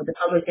do deal with the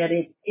public, that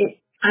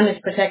I'm as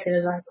protected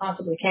as I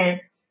possibly can.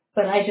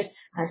 But I just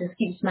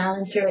keep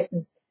smiling through it,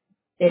 and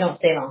they don't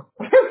stay long.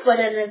 But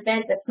at an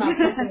event that's not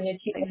something that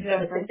you can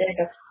sort of sit Exactly. there and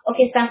go,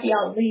 okay, Sassy,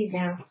 I'll leave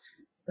now.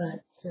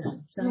 But, so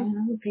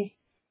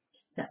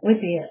that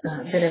would be a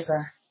bit of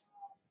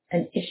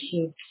an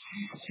issue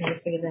trying to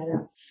figure that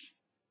out.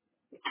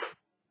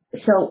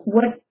 So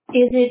what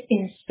is it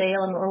in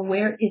Salem, or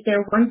where, is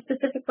there one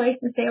specific place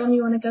in Salem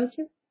you want to go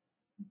to?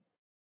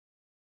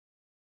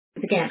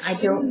 Again, I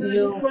don't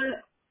know.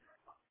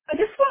 I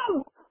just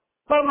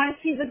want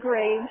to see the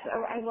graves.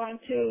 I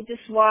want to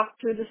just walk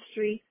through the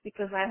streets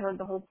because I heard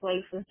the whole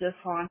place was just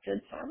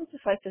haunted. So I would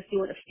just like to see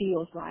what it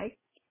feels like.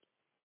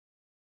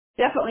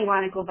 Definitely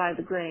want to go by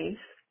the graves.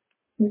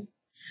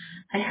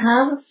 I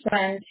have a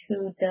friend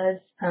who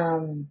does,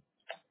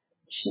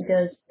 she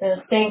does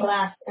stained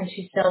glass, and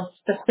she sells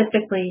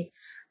specifically,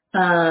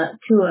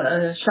 to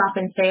a shop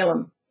in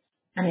Salem.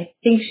 And I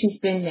think she's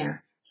been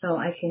there. So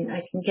I can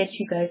get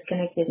you guys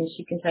connected, and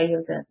she can tell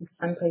you the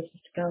fun places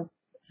to go.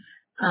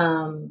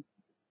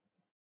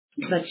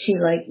 But she's,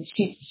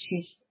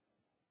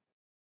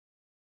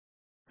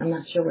 I'm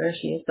not sure where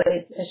she is, but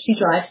she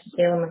drives to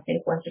Salem, I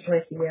think, once or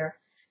twice a year,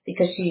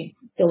 because she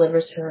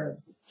delivers her,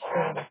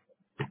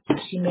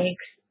 she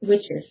makes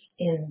witches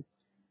in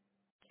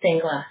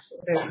stained glass,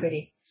 very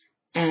pretty.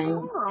 And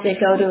Oh. they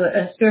go to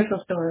a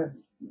spiritual store.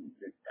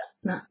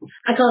 Not,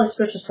 I call it a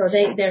spiritual store.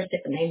 There's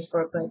different names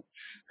for it, but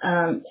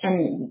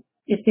and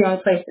it's the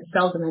only place that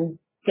sells them, and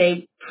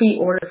they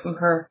pre-order from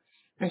her,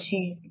 and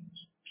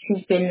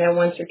she's been there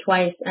once or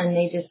twice, and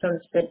they just sort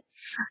of said,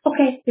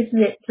 okay, this is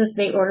it. So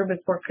they order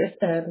before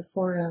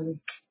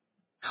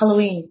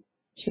Halloween.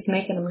 She's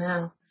making them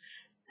now,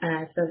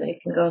 so they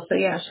can go. So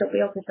yeah, she'll be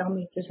able to tell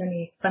me if there's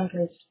any fun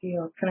places for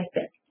you. I'll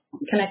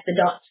connect the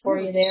dots for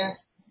you there.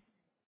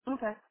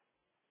 Okay.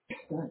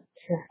 But,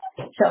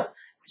 so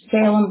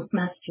Salem,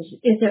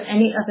 Massachusetts. Is there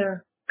any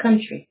other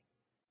country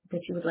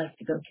that you would like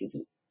to go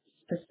to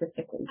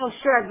specifically? Oh,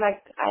 sure.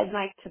 I'd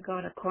like to go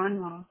to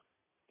Cornwall.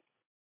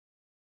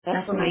 That's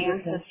That's where where my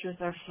you go. ancestors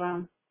are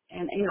from.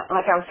 And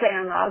like I was saying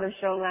on the other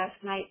show last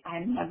night,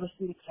 I've never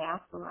seen a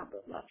castle. I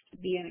would love to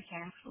be in a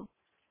castle.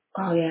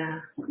 Oh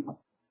yeah,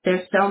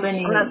 there's so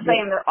many. I'm not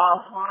saying they're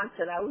all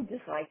haunted. I would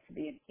just like to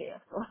be in a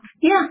castle.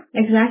 Yeah,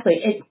 exactly.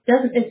 It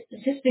doesn't. It's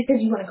just because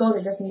you want to go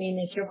there doesn't mean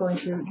that you're going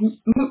to.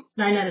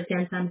 9 out of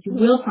 10 times, you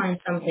will find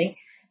something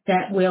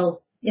that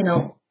will,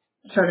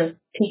 sort of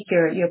pique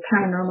your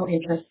paranormal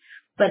interest.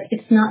 But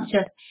it's not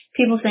just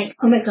people think,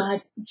 oh my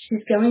God,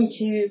 she's going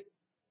to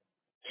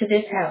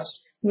this house.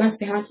 It must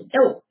be haunted.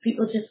 No,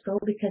 people just go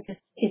because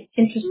it's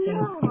interesting.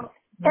 No. You know.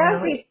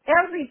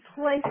 Every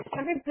place,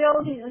 every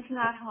building is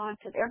not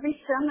haunted. Every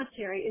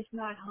cemetery is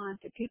not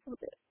haunted. People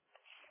do.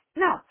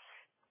 No.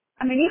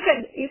 I mean, you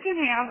can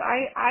have,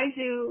 I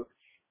do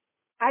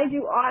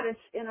audits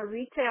in a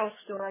retail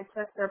store. I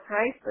check their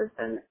prices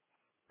and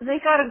they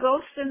got a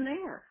ghost in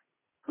there.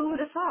 Who would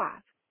have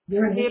thought?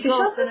 You're a There'd be a mystery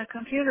ghost in shopper? a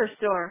computer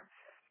store.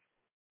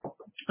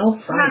 Oh,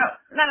 Not fun.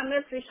 a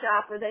mystery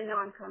shopper. They know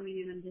I'm coming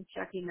in and just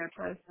checking their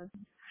prices.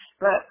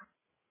 But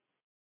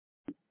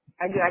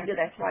I do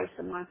that twice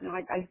a month.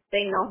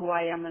 They know who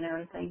I am and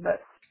everything.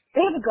 But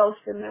they have a ghost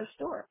in their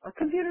store. A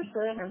computer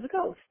store that has a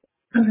ghost.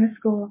 Oh, that's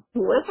cool.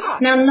 Who would have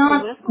thought? Now, Who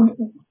not, would have thought?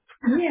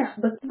 yeah,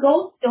 but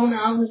ghosts don't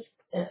always,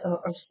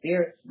 or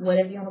spirits,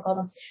 whatever you want to call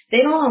them, they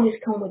don't always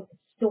come with the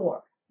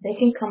store. They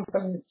can come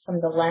from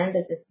the land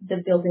that the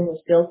building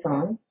was built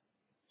on,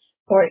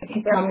 or it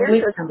can That's come with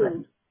interesting.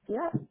 somebody.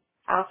 Yeah.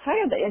 I'll tell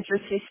you the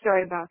interesting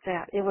story about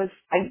that.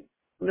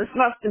 This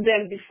must have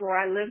been before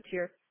I lived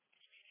here.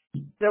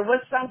 There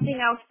was something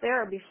else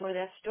there before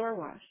that store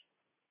was.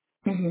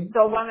 Hmm.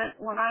 So when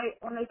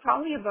they tell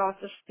me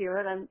about the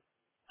spirit, I'm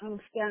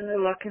standing there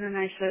looking, and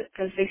I said,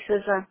 because they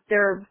says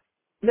their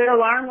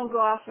alarm will go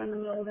off in the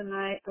middle of the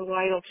night, the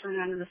light will turn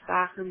on in the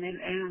stock room, and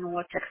I don't know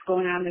what's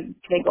going on. And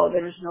they go,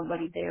 there's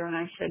nobody there, and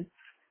I said,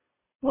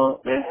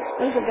 well, there's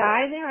a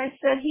guy there. I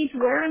said he's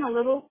wearing a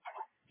little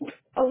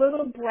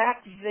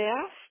black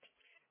vest,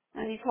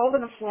 and he's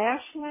holding a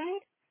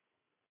flashlight.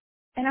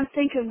 And I'm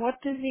thinking,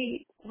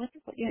 he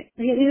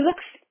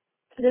looks,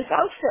 this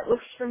outfit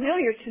looks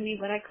familiar to me,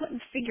 but I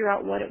couldn't figure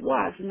out what it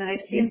was. And then I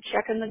see him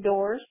checking the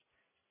doors.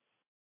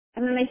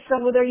 And then they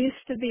said, well, there used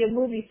to be a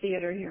movie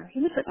theater here. He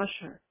was an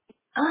usher.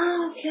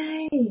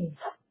 Okay.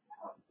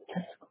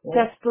 That's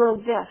That's cool. the little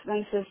desk.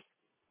 And I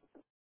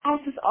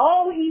says,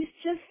 oh, he's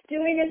just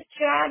doing his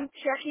job,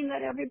 checking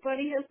that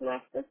everybody has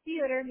left the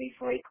theater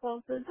before he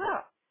closes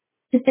up.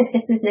 He's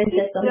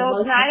That's on the still,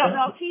 most now I don't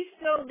know important. if he's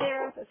still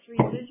there, if it's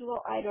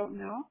residual, I don't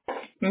know.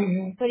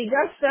 Hmm. But he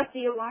does set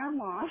the alarm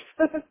off.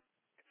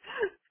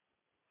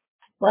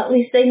 Well, at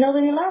least they know the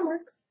alarm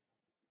works.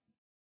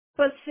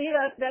 But see,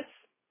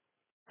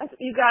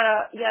 you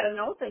gotta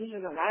know things.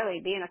 You go,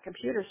 Riley, being a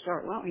computer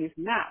store. Well, he's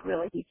not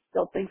really. He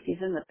still thinks he's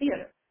in the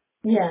theater.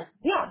 Yeah.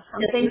 Yeah,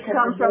 some Just things because the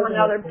come from building is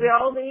another there.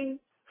 building,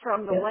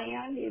 from the Yep.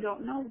 land. You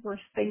don't know where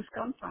things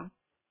come from.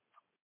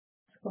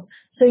 Cool.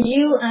 So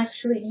you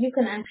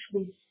can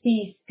actually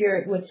see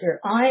spirit with your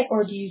eye,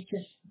 or do you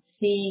just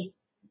see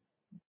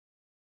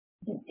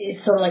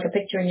it's sort of like a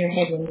picture in your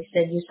head when you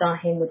said you saw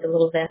him with the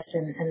little vest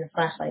and the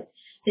flashlight?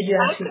 Did you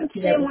I actually can see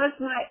see that? him with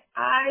my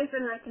eyes,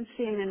 and I can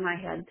see him in my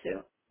head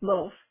too.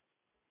 Both.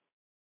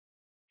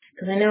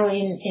 Because I know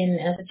in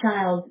as a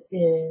child,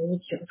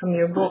 from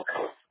your book,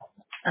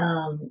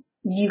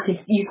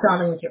 you saw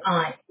them with your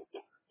eye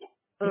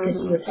because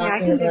you were Yeah, I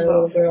talking can do about a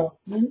little both. girl.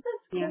 Mhm,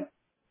 that's Yeah,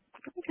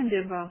 cool. I can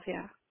do both.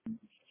 Yeah.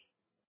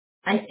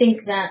 I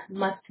think that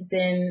must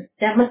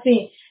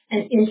be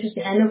an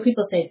interesting, I know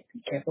people say, be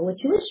careful what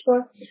you wish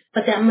for,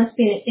 but that must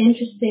be an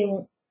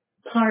interesting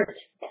part,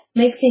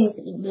 make things,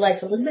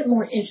 life a little bit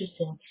more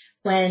interesting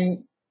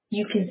when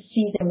you can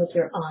see them with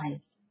your eyes.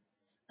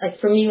 Like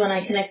for me, when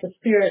I connect with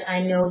spirit,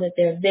 I know that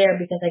they're there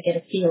because I get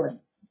a feeling.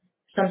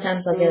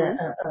 Sometimes I'll get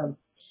Mhm.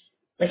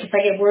 like if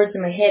I get words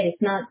in my head,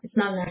 it's not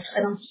an actual,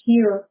 I don't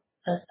hear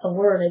a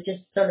word, I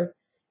just sort of,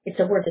 it's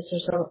a word that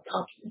just sort of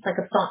pops, it's like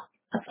a thought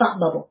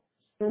bubble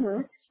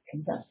Mhm.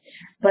 comes up.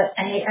 But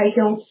I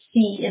don't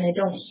see and I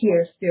don't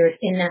hear spirit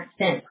in that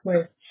sense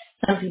where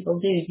some people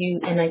do.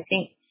 And I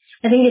think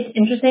it's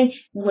interesting.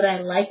 Would I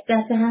like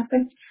that to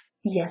happen?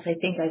 Yes, I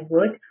think I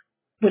would.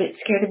 Would it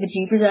scare the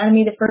bejeebers out of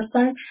me the first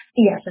time?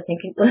 Yes, I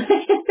think it would.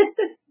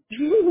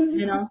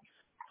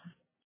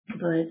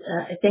 But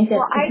I think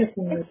Well, that's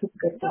interesting when people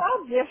go they're through.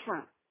 all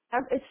different.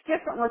 It's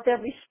different with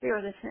every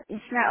spirit.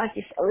 It's not like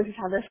you say, oh, this is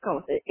how this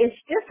goes. It's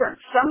different.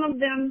 Some of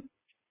them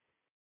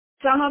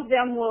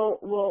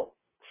will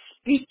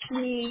speak to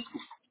me.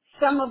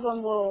 Some of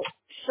them will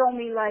show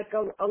me like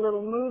a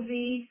little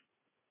movie.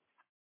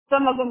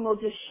 Some of them will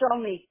just show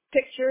me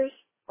pictures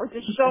or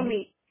just show Okay.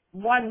 me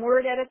one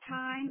word at a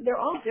time. They're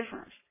all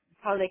different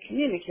how they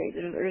communicate.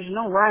 There's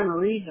no rhyme or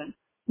reason.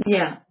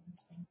 Yeah.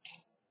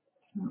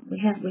 We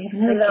have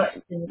another And guest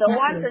in the the chat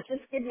ones room. that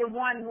just give you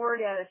one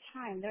word at a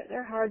time,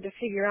 they're hard to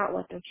figure out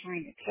what they're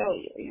trying to tell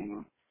you, you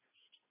know.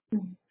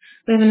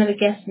 We have another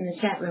guest in the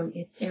chat room.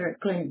 It's Eric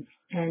Glenn.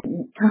 And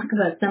talk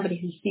about somebody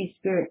who sees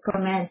spirit. Poor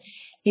man.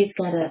 He's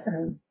got a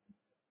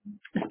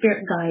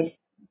spirit guide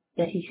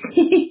that he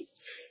sees.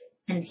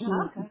 And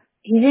Okay.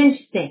 he's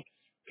interesting.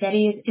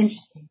 Teddy is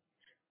interesting.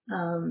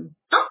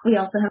 We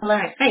also have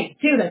Larry. Hey,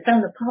 dude, I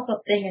found the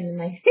pop-up thing in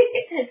my, see,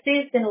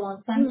 it's been a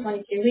long time, Mm-hmm.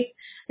 22 weeks.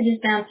 I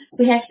just found,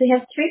 we actually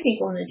have 3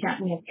 people in the chat.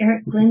 We have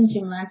Eric Glenn,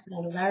 Jim Lanson,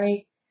 and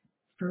Larry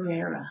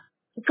Ferreira.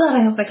 God,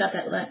 I hope I got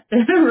that right.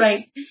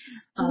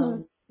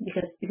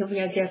 Because we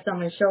had Jeff on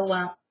my show a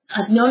while.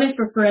 I've known him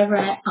for forever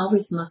and I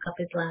always muck up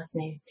his last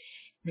name.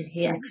 And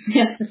he actually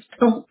has to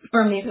spell it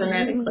for me Mm-hmm.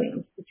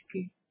 phonetically.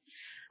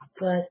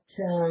 But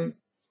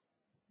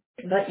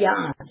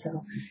yeah,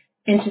 so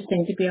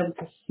interesting to be able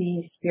to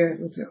see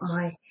spirit with your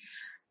eye.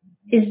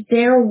 Is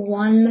there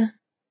one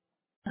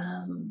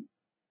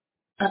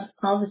of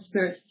all the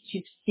spirits that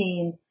you've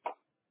seen?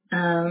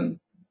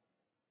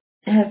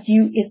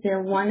 Is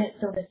there one that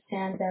sort of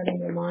stands out in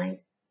your mind?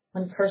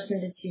 One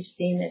person that you've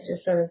seen that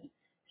just sort of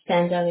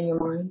stands out in your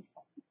mind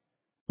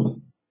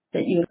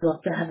that you would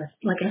love to have a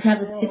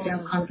sit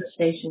down Oh,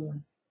 conversation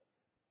with?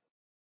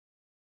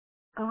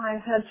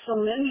 I've had so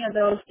many of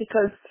those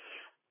because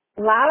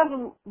a lot of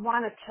them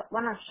want to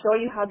show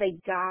you how they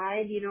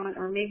died, you know,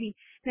 or maybe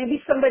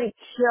somebody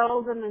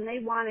killed them and they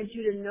wanted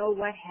you to know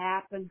what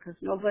happened because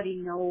nobody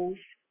knows.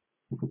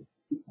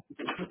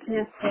 I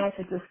can't say I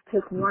could just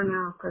pick one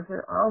out because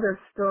all their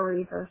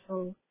stories are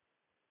so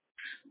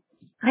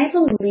I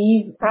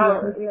believe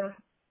probably yeah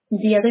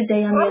the other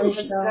day on the other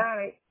probably the show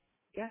guy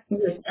yeah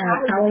with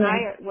probably the Alan. guy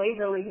at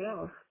Waverly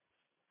Hills.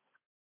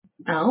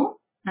 Oh,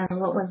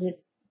 what was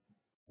it?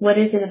 What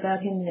is it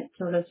about him that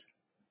sort of?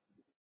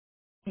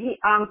 He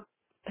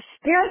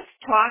spirits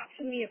talk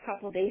to me a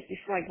couple of days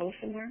before I go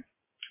somewhere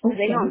because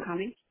they know I'm Okay,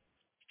 coming.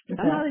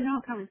 Somehow okay. they know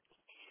I'm coming.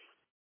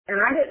 And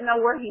I didn't know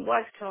where he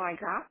was till I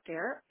got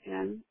there.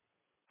 And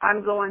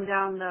I'm going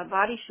down the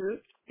body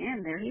chute,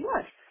 and there he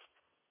was.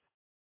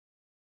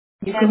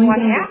 You're And going what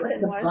down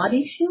happened the was,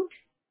 body shoot?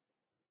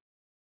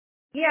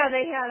 yeah,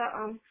 they had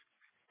a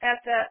at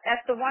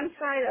the one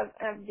side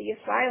of the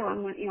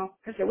asylum, when, you know,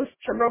 because there was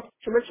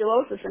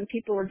tuberculosis and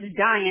people were just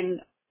dying,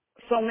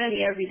 so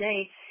many every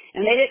day,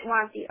 and they didn't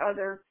want the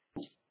other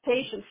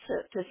patients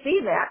to see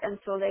that, and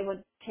so they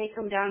would take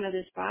them down to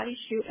this body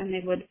chute, and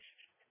they would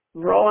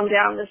roll them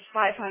down this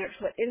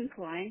 500-foot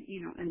incline, you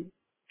know, and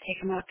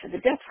take them out to the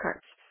death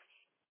carts.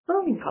 They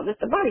Oh, called it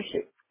the body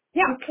chute.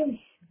 Yeah.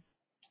 okay.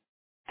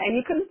 And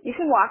you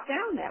can walk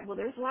down that. Well,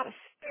 there's a lot of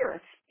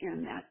spirits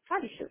in that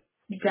body chute.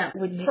 That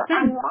would So make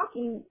I'm sense.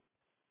 walking,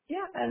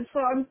 yeah, and so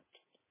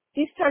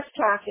he starts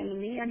talking to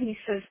me and he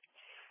says,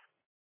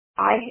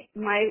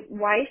 my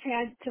wife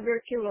had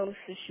tuberculosis.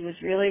 She was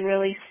really,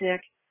 really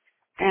sick.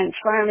 And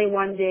finally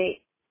one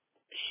day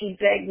she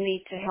begged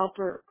me to help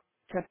her,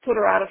 to put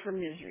her out of her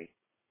misery.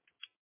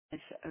 I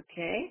said,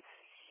 okay.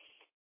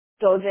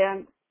 So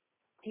then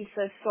he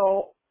says,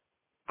 so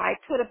I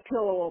put a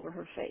pillow over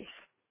her face.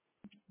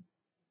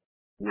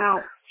 Now,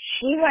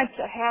 she went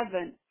to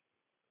heaven,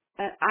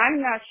 and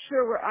I'm not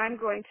sure where I'm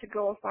going to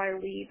go if I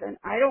leave, and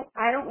I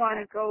don't want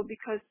to go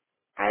because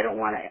I don't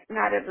want to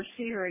not ever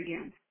see her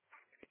again.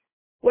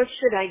 What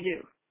should I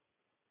do?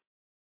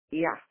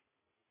 Yeah,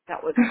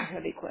 that was a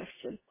heavy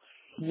question.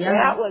 Yeah.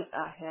 That was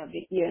a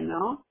heavy, you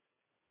know?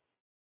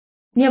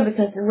 Yeah,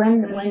 because And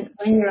when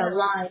you're yeah,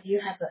 alive, you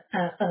have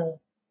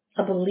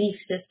a belief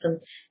system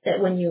that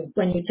when you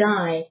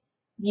die,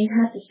 you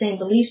have the same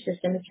belief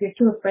system. If you're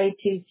too afraid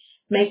to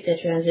make the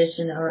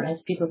transition, or as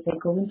people say,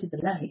 go into the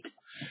light,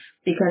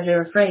 because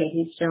they're afraid.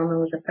 Each gentleman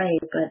was afraid,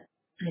 but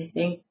I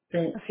think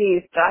that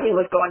he thought he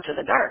was going to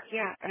the dark,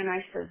 yeah. And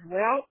I says,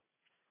 well,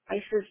 I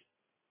says,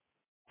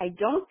 I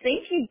don't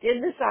think you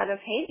did this out of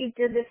hate. You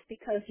did this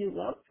because you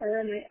love her.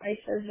 And I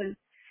says, and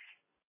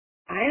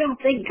I don't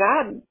think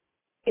God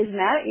is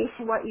mad at you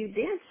for what you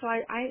did. So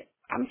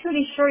I'm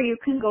pretty sure you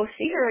can go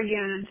see her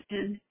again.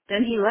 And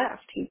then he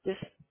left. He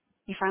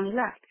finally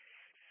left.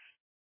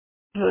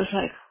 It was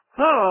like,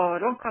 oh,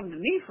 don't come to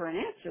me for an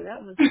answer.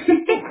 That was,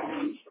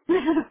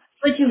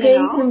 but you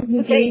know, you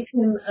but they, gave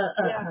him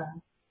yeah.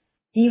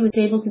 he was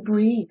able to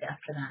breathe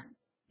after that,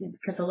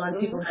 because a lot of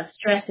Hmm. people have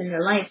stress in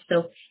their life.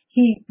 So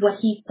what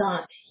he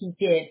thought he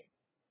did,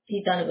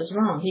 he thought it was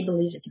wrong. He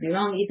believed it to be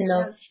wrong, even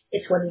though Yeah.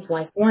 it's what his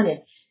wife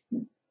wanted.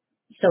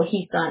 So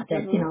he thought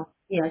that, Hmm.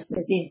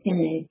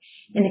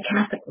 in the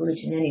Catholic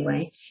religion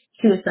anyway,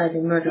 suicide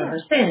and murder Yeah. are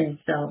sins.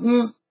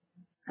 So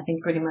I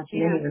think pretty much in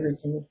Yeah. any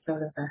religion it's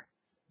sort of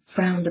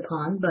frowned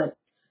upon, but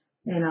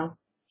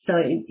so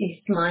his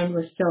mind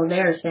was still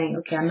there saying,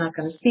 okay, I'm not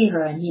going to see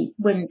her, and he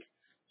wouldn't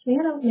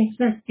Yeah, that makes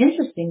sense.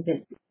 Interesting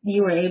that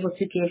you were able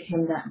to give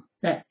him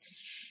that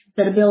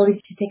ability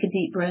to take a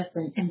deep breath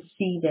and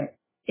see that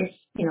it's,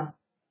 you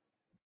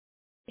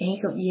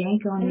ain't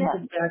going And into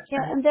that, the dark yeah,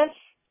 side. and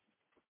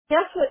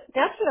that's what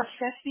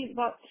affects me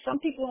about some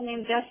people when they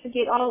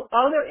investigate. All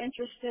they're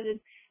interested in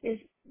is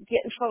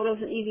getting photos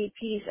and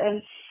EVPs.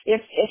 And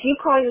if you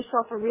call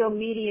yourself a real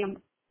medium,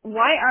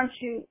 why aren't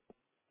you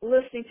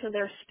listening to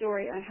their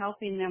story and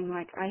helping them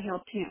like I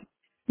helped him?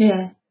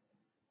 Yeah,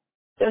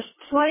 There's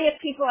plenty of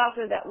people out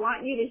there that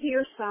want you to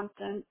hear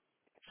something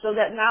so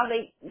that now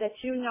that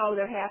you know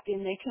they're happy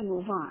and they can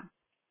move on.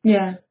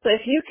 yeah. So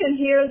if you can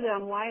hear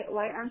them, why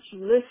aren't you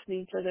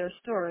listening to their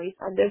stories?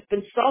 There's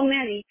been so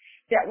many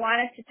that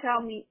wanted to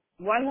tell me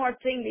one more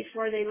thing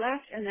before they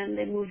left, and then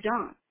they moved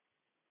on.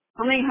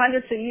 How many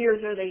hundreds of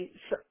years are they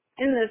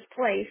in this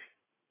place?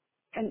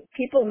 And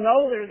people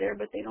know they're there,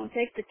 but they don't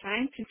take the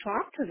time to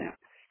talk to them.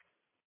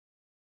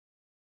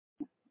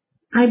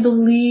 I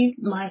believe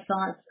my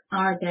thoughts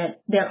are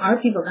that there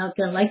are people out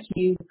there like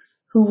you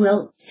who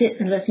will sit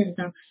and listen to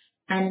them.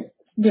 And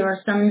there are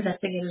some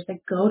investigators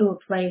that go to a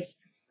place,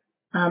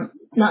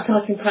 not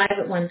talking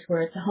private ones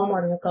where it's a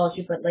homeowner who calls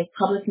you, but like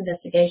public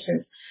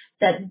investigations,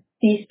 that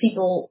these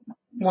people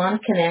want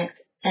to connect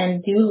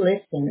and do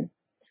listen.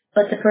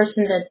 But the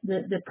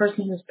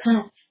person who's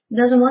passed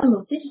doesn't want to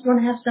move. They just want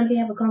to have somebody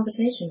have a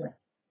conversation with.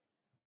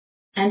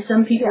 And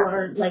some people Yeah.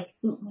 are like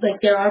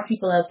there are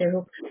people out there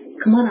who,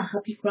 come on, I'll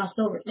help you cross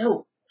over.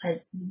 No,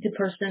 the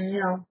person,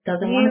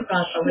 doesn't want to You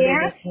cross over. They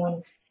can't just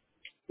want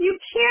You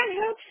can't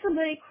help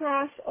somebody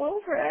cross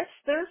over. That's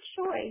their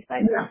choice.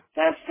 to,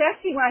 That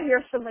upsets me when I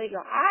hear somebody go,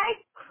 I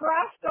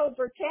crossed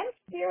over 10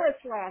 spirits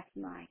last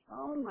night.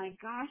 Oh my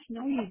gosh,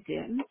 no you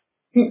didn't.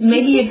 You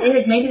maybe you can't.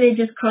 did. Maybe they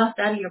just crossed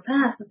out of your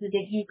path so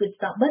that you could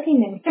stop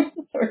looking at them.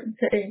 Sort of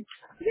thing.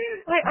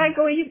 I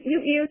go, you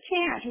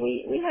can't.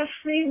 We have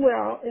free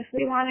will. If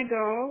we want to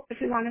go, if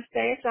we want to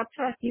stay, it's up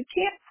to us. You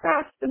can't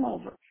cross them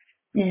over.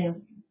 Yeah,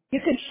 You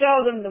can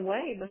show them the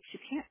way, but you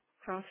can't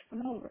cross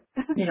them over.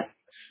 yeah.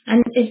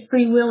 And if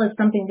free will is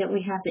something that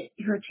we have that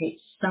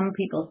irritates some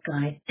people's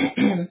guys,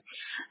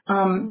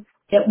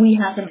 that we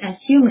have them as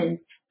humans,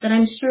 that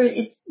I'm sure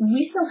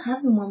we still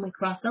have them when we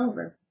cross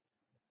over.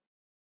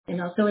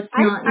 So it's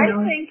not, I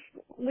think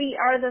we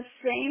are the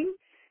same.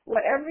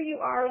 Whatever you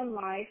are in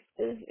life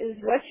is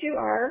what you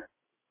are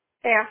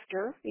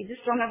after. You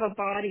just don't have a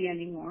body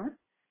anymore.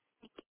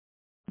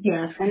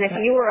 yes, And if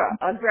you were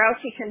a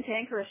grouchy,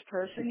 cantankerous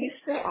person, you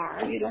still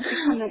are. You don't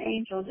become an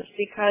angel just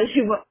because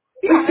you aren't.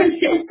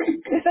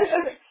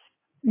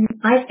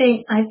 I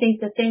think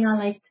the thing I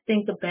like to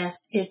think the best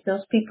is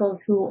those people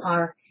who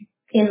are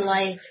in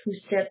life who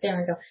sit there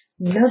and go,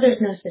 no,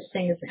 there's no such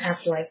thing as an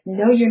afterlife.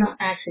 No, you're not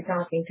actually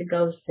talking to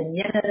ghosts and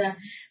yada.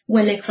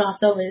 When they cross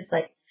over, it's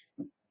like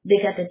they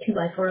got the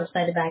 2x4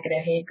 upside the back of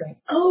their head going,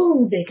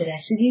 oh, they could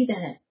actually do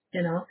that.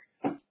 I know.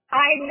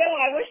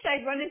 I wish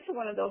I'd run into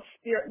one of those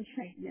spirit and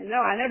say,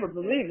 I never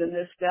believed in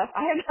this stuff.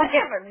 I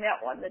haven't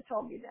met one that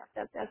told me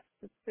that. That's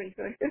pretty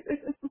good.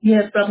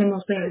 Yeah, it's probably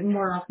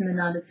more often than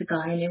not it's a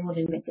guy and they won't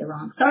admit they're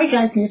wrong. Sorry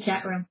guys in the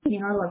chat room.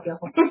 I love y'all.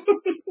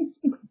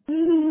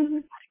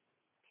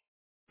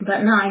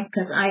 But no,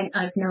 because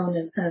I've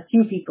known a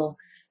few people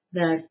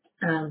that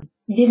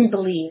didn't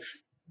believe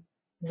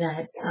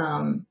that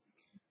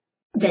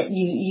that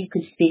you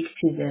could speak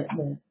to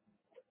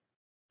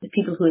the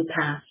people who had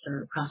passed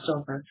or crossed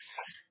over,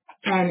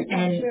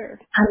 and Sure.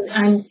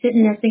 I'm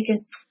sitting there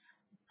thinking,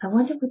 I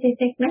wonder what they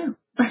think now.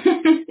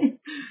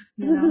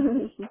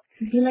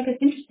 It'd be like an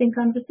interesting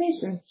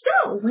conversation.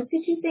 So, what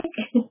did you think?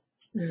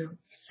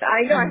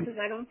 I know. I um, says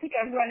I don't think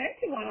I've run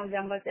into one of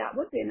them, but that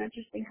would be an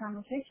interesting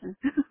conversation.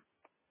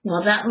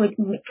 well, that would.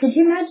 Could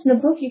you imagine the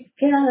book you could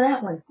get out of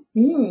that one?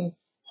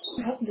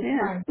 That would be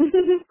Yeah.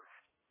 fun.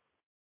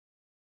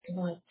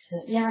 But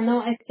yeah, no,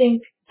 I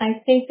think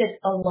that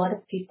a lot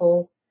of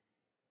people.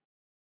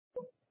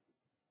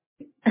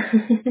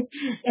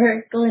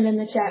 Eric Glenn in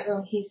the chat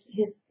room.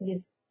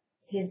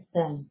 His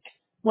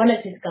one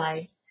of his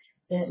guys,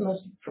 the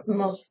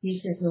most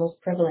used and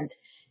most prevalent,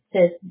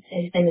 says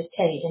his name is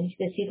Teddy, and he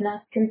says he's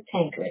not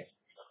cantankerous.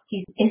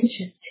 He's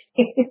interesting.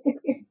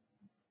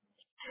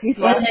 He's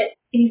And what?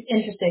 he's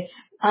interesting.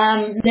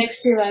 Next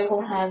year I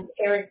will have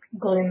Eric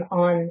Glenn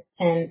on,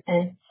 and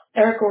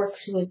Eric works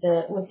with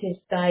his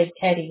guide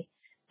Teddy,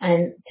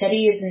 and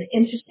Teddy is an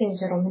interesting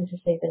gentleman to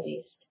say the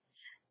least.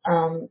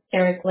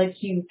 Eric, like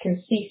you,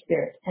 can see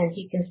spirit, and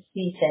he can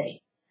see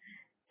Teddy,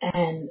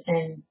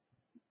 and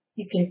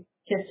you can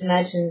just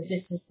imagine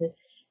this is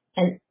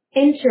an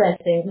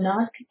interesting,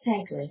 not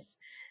cantankerous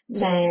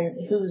man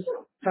who's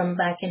from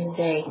back in the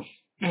day,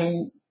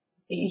 and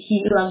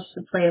he loves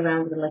to play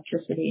around with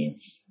electricity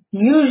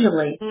and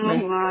usually Oh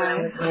messes around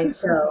my. with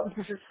myself,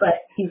 but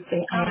I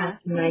Uh-huh.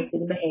 asked him nicely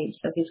to behave,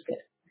 so he's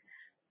good.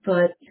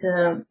 But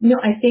no,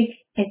 I think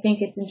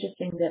it's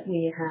interesting that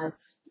we have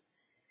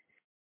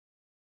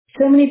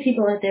so many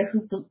people out there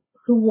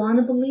who want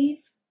to believe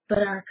but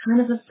are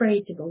kind of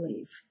afraid to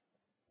believe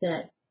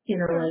that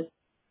Sure.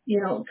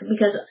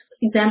 because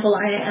example,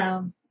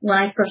 I when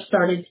I first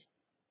started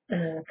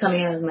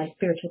coming out of my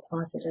spiritual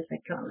closet, as I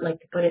like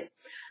to put it.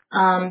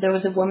 There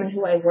was a woman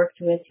who I worked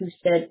with who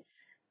said,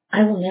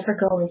 I will never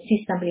go and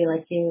see somebody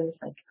like you. And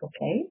it's like,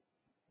 okay,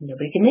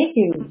 nobody can make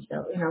you.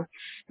 So,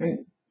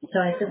 and so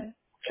I said,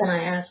 can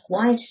I ask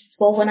why? She said,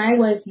 well, when I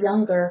was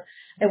younger,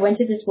 I went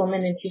to this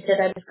woman and she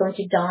said I was going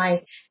to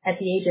die at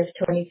the age of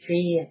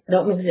 23. I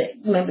don't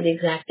remember the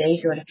exact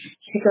age or whatever.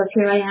 She goes,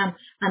 here I am.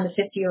 I'm a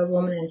 50-year-old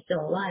woman and I'm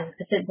still alive.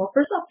 I said, well,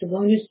 first off, the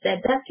woman who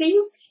said that to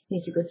you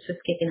needs a good swift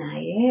kick in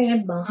the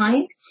head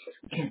behind.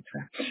 I can't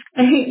swear.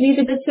 Needs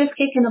a good swift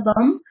kick in the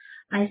bum.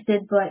 I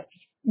said, but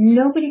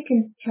nobody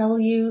can tell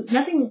you,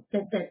 nothing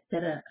that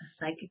a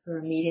psychic or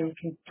a medium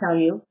can tell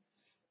you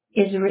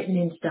is written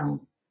in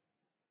stone.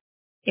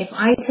 If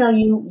I tell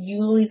you,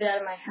 you leave out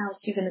of my house,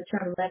 you're going to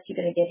turn left, you're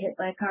going to get hit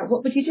by a car,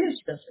 what would you do?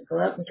 She goes, go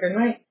out and turn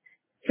right.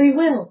 Free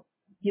will.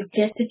 You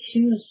get to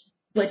choose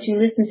what you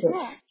listen to.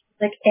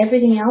 Like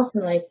everything else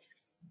in life,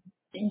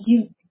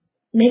 you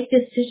make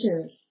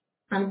decisions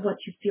on what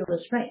you feel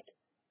is right.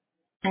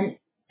 And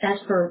as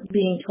for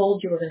being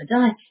told you were going to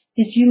die,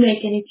 did you make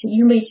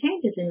you made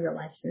changes in your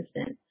life since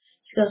then?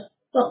 She goes,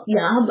 well,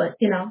 yeah, but,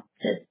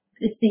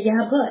 it's the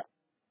yeah, but.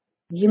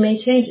 You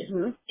made changes.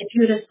 Mm-hmm. If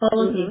you would have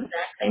followed the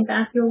exact same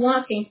path you were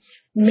walking,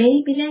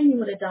 maybe then you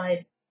would have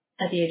died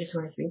at the age of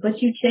 23.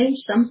 But you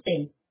changed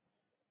something.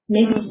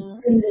 Maybe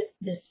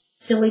this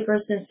silly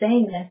person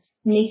saying that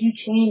made you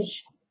change,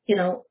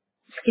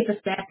 skip a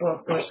step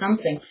or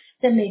something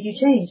that made you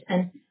change.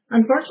 And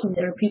unfortunately,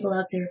 there are people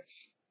out there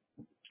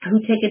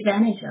who take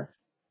advantage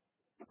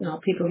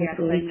of, people who Yes,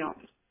 I believe. know.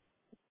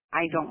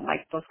 I don't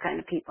like those kind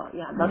of people.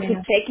 Yeah, they'll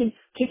Yeah.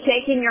 keep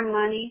taking your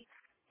money,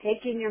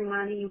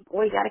 You,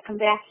 boy, got to come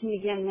back to me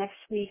again next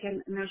week,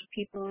 and there's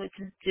people that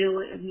just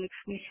do it. It makes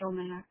me so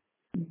mad.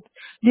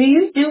 Do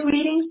you do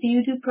readings? Do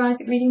you do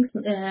private readings,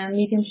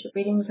 mediumship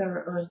readings,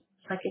 or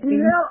psychic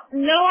readings?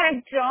 No,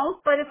 I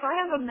don't. But if I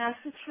have a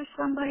message for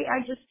somebody, I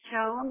just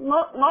tell them.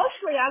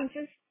 Mostly, I'm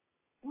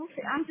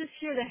just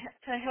here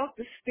to help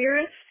the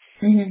spirits,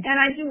 Mm-hmm. and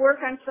I do work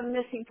on some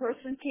missing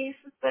person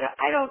cases. But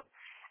I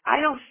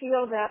don't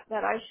feel that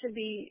I should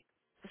be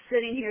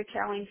sitting here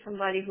telling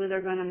somebody who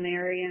they're going to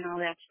marry and all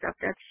that stuff.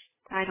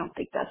 I don't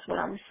think that's what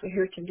I'm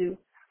here to do.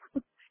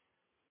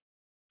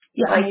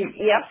 Yeah, Like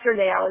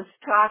yesterday, I was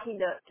talking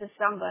to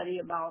somebody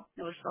about.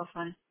 It was so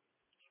funny.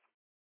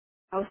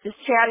 I was just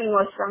chatting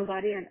with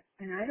somebody, and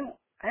I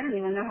don't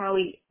even know how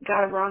we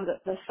got around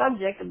the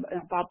subject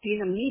about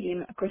being a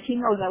medium. Of course, he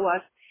knows I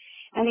was.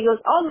 And he goes,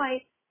 oh, my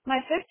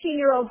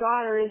 15-year-old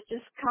daughter is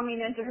just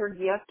coming into her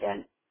gift,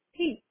 and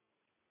he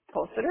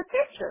posted her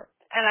picture.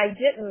 And I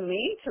didn't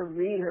mean to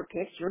read her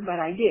picture, but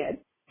I did.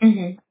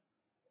 Mm-hmm.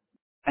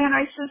 And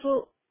I said,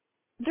 well,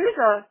 there's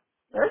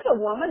a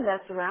woman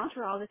that's around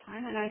her all the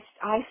time, and I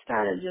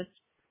started just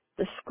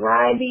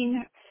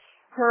describing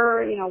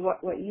her,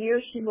 what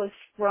year she was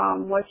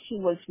from, what she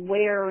was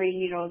wearing,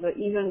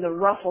 even the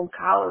ruffled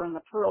collar and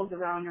the pearls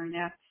around her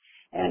neck,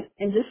 and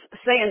just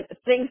saying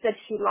things that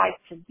she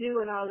liked to do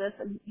and all this.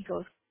 And he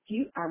goes,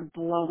 you are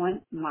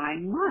blowing my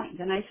mind.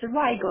 And I said,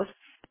 why? He goes,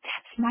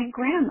 that's my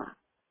grandma.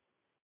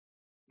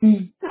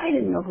 Mm. I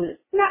didn't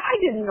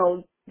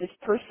know this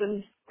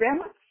person's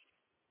grandma.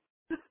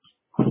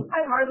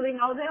 I hardly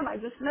know them. I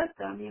just met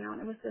them,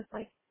 and it was just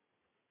like,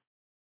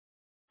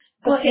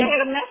 but Well, see, I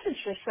had a message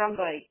for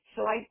somebody.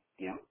 So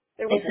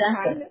there was a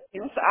time exactly.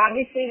 that, so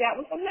obviously that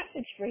was a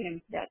message for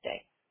him that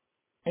day.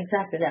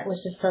 Exactly. That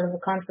was just sort of a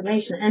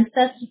confirmation. And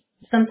that's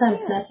sometimes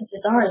Yeah.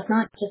 messages are. It's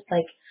not just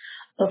like,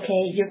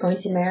 okay, you're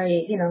going to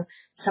marry,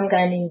 some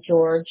guy named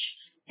George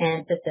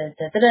and da da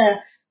da da da.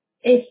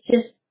 It's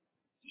just,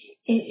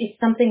 it's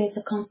something, it's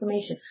a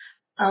confirmation.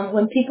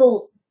 When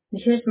people,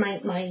 here's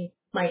my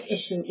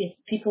issue is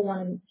people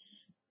want to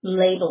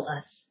label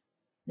us.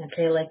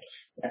 Okay, like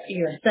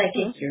you're a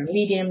psychic, you're a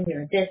medium,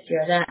 you're this,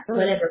 you're that,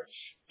 whatever.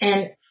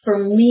 And for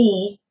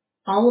me,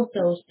 all of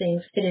those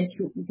things fit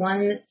into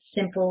one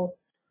simple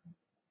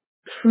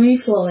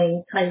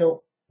free-flowing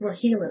title. We're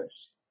healers.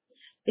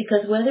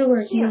 Because whether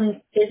we're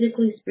healing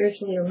physically,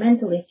 spiritually, or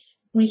mentally,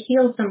 we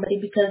heal somebody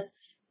because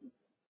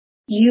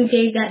you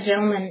gave that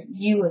gentleman,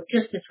 you were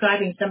just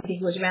describing somebody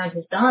who was around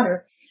his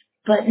daughter,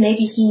 but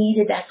maybe he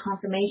needed that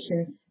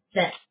confirmation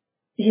that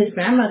his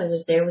grandmother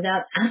was there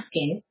without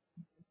asking,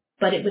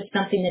 but it was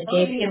something that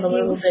gave him a He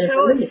little was bit of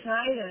so relief.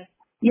 excited.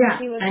 Yeah,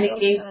 He was and so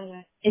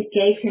excited. it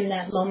gave him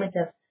that moment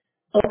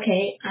of,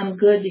 okay, I'm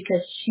good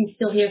because she's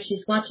still here,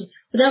 she's watching,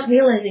 without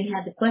realizing he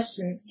had the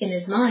question in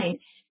his mind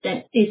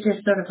that it's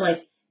just sort of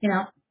like,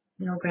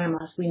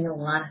 grandmas, we know a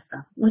lot of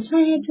stuff, which I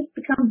had just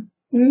become.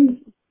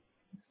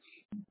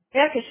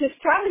 Yeah, because she was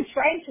probably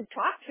trying to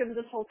talk to him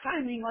this whole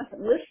time and he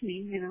wasn't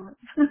listening,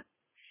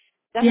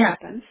 That Yeah,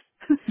 happens.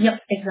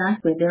 yep,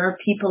 exactly. There are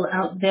people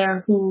out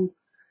there who,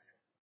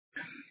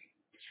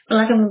 for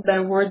lack of a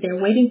better word,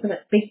 they're waiting for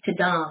that big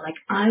ta-da, like,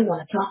 I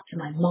want to talk to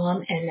my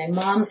mom,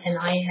 and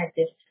I had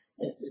this,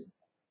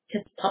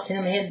 just popped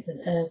into my head,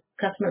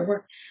 customer at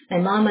work. My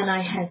mom and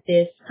I had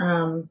this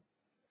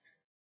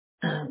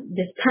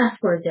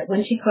password that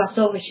when she crossed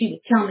over, she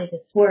would tell me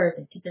this word.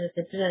 And,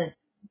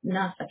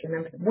 not if I can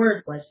remember the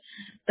word was,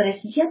 but I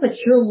said, yeah, but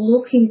you're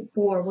looking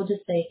for, we'll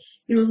just say,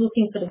 you're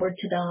looking for the word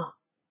tada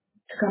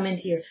to come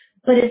into here.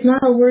 But it's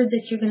not a word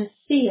that you're going to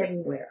see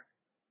everywhere.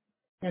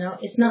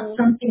 It's not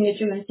something that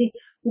you're going to see,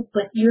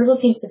 but you're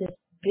looking for this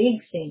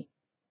big thing,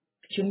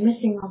 but you're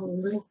missing all the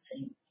little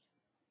things.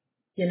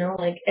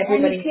 Like And you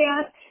everybody.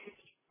 can't,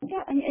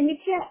 yeah, and you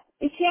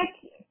can't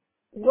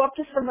go up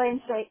to somebody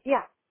and say,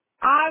 yeah,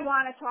 I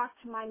want to talk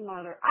to my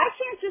mother. I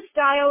can't just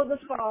dial the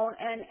phone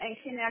and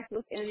connect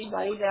with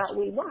anybody that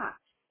we want.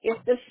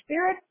 If the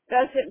spirit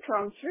doesn't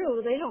come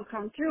through, they don't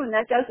come through, and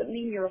that doesn't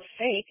mean you're a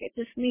fake. It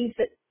just means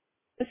that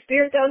the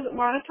spirit doesn't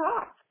want to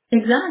talk.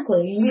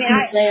 Exactly. You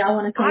can say, I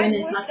want to come I in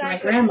and wish talk to I my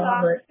could grandma,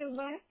 talk but, to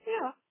my,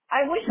 yeah,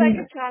 I wish I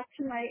could talk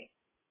to my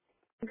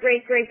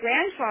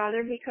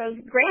great-great-grandfather because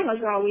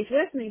grandma's always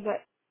with me, but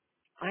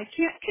I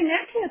can't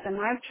connect with him.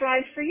 I've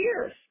tried for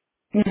years.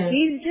 yeah.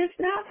 He's just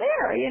not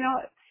there, you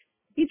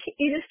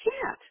just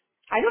can't.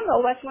 I don't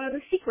know. That's one of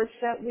the secrets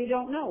that we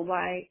don't know.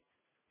 Why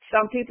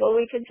some people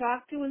we can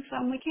talk to and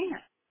some we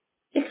can't.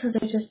 Because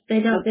they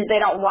don't. They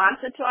don't want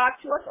to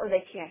talk to us, or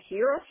they can't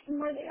hear us from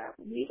where they are.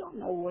 We don't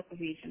know what the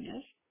reason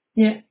is.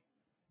 Yeah.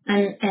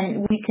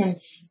 And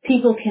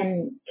people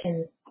can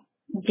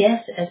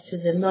guess as to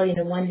the million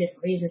and one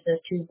different reasons as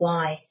to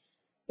why,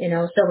 so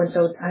and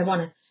so. I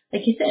want to,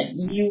 like you said,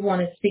 you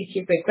want to speak to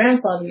your great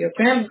grandfather, your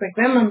great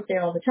grandmom's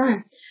there all the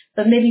time,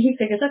 but maybe he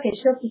figures, okay,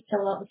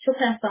 she'll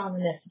pass on the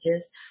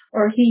messages,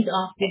 or he's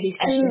off busy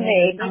fishing and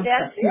Maybe some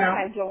that's stuff, it.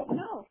 I don't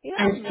know. Yeah,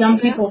 And some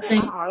maybe that's people it.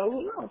 think,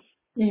 Who knows?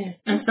 yeah,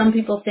 and some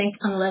people think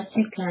unless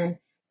you can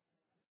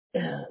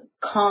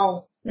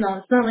call,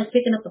 it's not like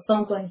picking up the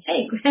phone going,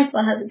 hey,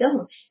 grandpa, how's it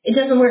going? It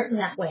doesn't work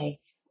that way,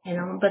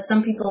 but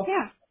some people,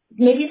 Yeah.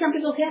 maybe some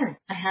people can.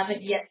 I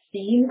haven't yet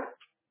seen,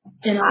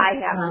 I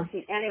haven't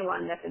seen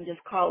anyone that can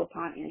just call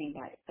upon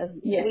anybody. 'Cause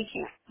yeah. we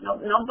can't. No,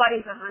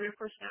 nobody's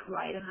 100%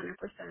 right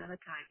 100% of the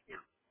time now.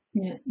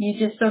 Yeah. You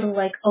just sort of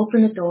like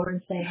open the door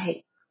and say,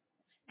 hey,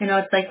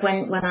 it's like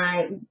when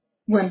I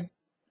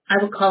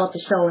would call up a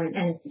show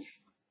and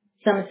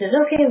someone says,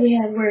 okay,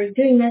 we're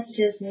doing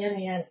messages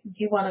and do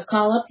you want to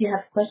call up? Do you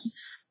have a question?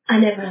 I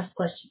never have a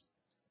question.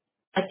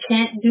 I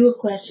can't do a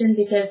question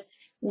because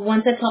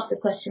once I pop the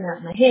question out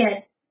of my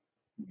head,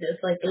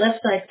 it's like the left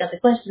side's got the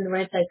question, the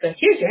right side's got,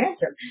 here's your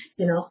answer.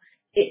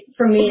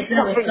 For me, it's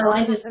that way.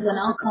 So when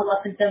I'll call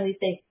up and somebody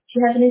say, do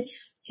you have an issue?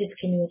 Just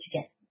give me what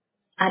you get.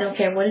 I don't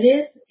care what it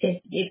is.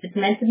 If it's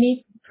meant to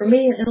be for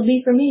me, it'll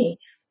be for me.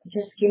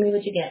 Just give me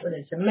what you get, whether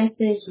it's a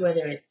message,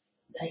 whether it's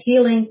a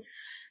healing,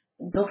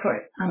 go for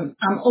it. I'm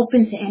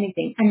open to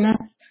anything. And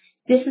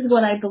this is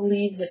what I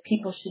believe that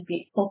people should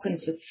be open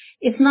to.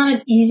 It's not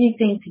an easy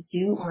thing to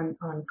do on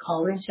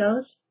call-in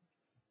shows.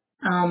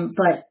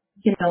 But,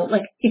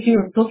 like if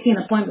you're booking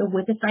an appointment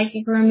with a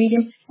psychic or a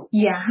medium,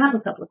 yeah, have a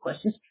couple of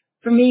questions.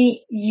 For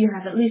me, you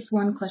have at least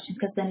one question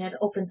because then it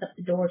opens up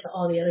the door to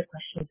all the other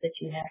questions that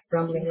you have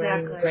rumbling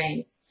around in your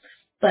brain.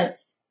 But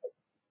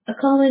a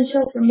call-in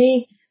show for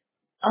me,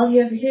 all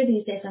you ever hear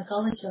these days on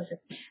call-in shows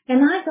is,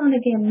 am I going to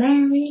get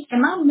married?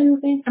 Am I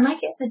moving? Am I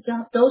getting a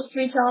job? Those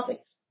three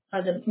topics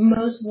are the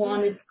most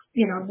wanted,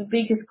 the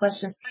biggest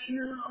questions.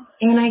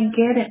 And I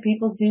get it.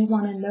 People do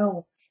want to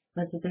know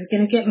whether they're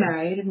going to get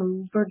married,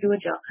 move, or do a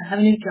job, have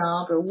a new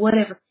job, or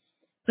whatever.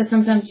 But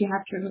sometimes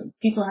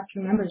people have to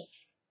remember,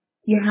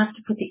 you have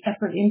to put the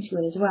effort into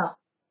it as well.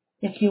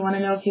 If you want to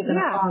know if you're going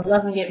to fall in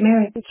love and get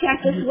married. You can't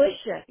just wish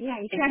it.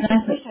 Yeah, you can't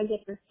just wish I get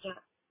this job.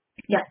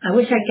 Yeah, I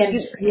wish I could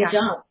get a new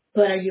job.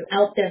 But are you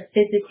out there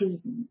physically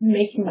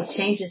making the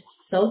changes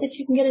so that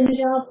you can get a new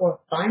job or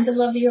find the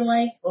love of your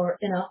life or,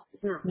 No,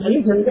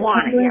 you just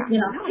want it,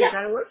 No, you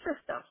gotta work for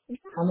stuff.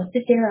 I'm going to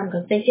sit there, I'm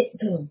going to think it,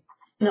 boom.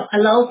 I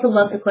also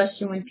love the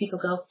question when people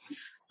go,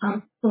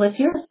 well, if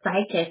you're a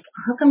psychic,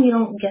 how come you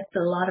don't get the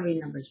lottery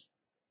numbers?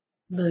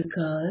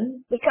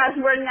 Because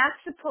we're not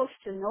supposed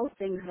to know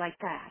things like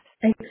that.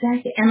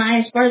 Exactly. And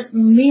as far as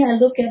me, I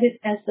look at it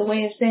as the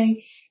way of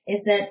saying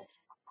is that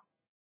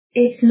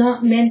it's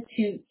not meant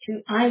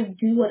I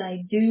do what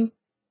I do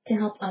to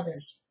help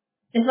others.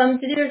 If I'm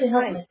there to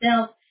help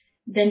myself,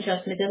 then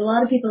trust me, there's a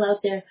lot of people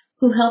out there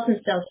who help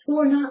themselves who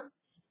are not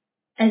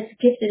as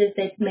gifted as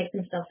they make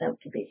themselves out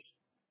to be.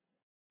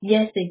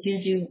 Yes, they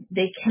can,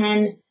 they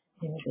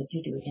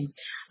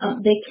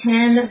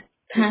can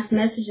pass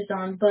messages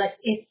on, but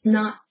it's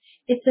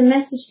a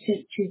message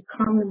to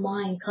calm the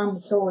mind, calm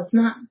the soul.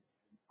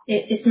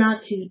 It's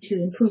not to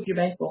improve your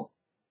bankroll.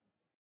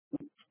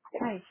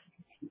 Right.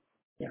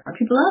 There are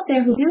people out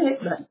there who do it,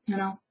 but,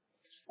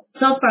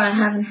 so far I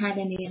haven't had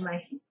any in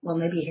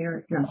maybe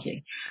Eric, no, I'm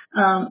kidding.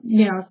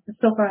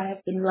 So far I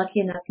have been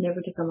lucky enough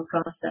never to come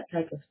across that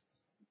type of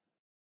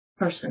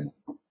person.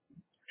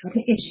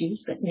 Having issues,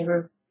 but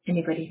never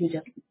anybody who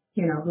doesn't,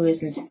 who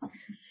isn't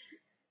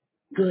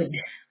good.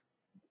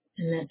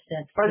 And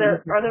that's Or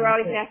they're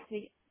always asking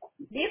me,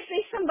 do you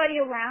see somebody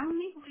around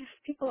me? Well, there's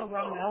people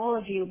around all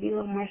of you. Be a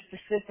little more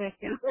specific,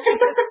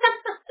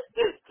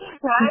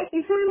 Right?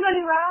 You see somebody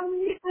around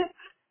me?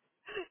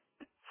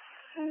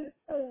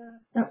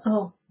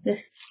 This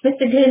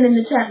Mr. Green in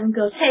the chat room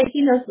goes, hey,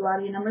 he knows a lot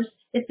of your numbers.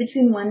 It's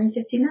between 1 and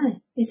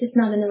 59. It's just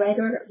not in the right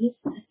order. He's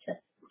such a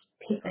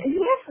people.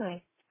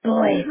 Exactly.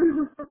 Boy.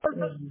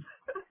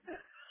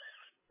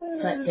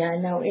 But yeah,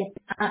 no,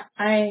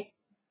 I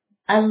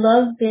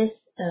love this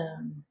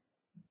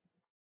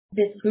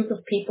group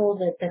of people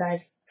that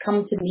I've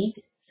come to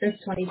meet since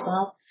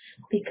 2012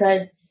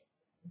 because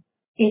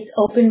it's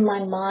opened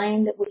my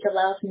mind, which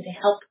allows me to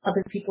help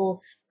other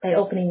people by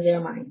opening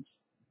their minds.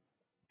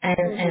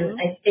 And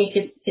I think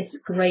it's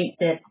great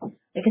that,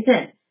 like I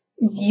said,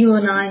 you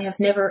and I I've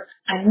never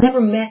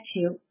met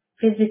you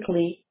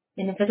physically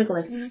in a physical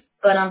life,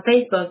 but on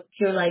Facebook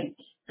you're like,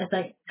 it's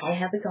like, I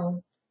have it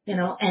going,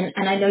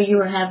 and I know you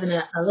were having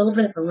a little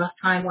bit of a rough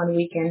time one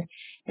weekend,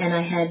 and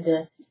I had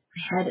a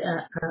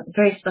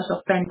very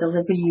special friend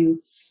deliver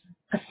you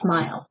a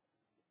smile,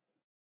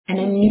 and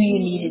I knew you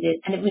needed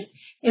it, and it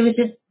was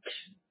just,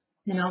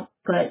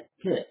 but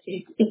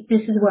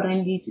this is what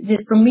I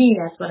need for me,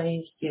 that's what I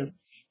need to do,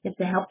 is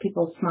to help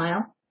people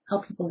smile,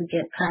 help people to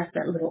get past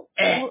that little,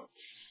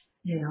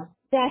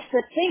 That's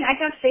the thing. I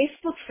got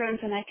Facebook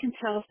friends, and I can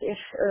tell if they're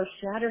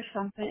sad or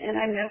something, and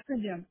I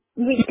message them.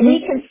 We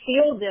can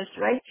feel this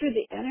right through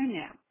the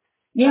internet.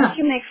 Yeah. Once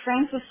you make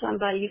friends with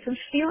somebody, you can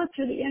feel it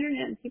through the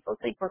internet, and people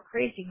think we're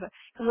crazy. But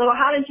well,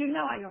 how did you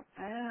know? I go,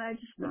 I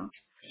just know.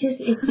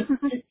 You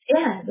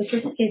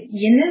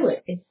knew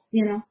it.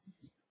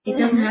 It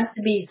doesn't have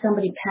to be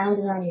somebody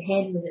pounding on your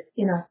head with a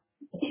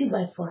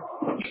 2x4.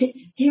 Do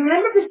you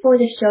remember before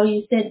the show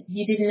you said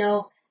you didn't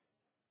know?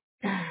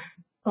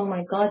 Oh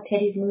my God,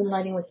 Teddy's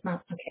moonlighting with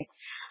mouth. Okay.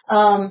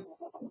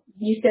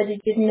 You said you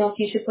didn't know if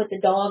you should put the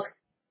dog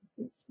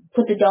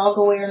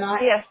away or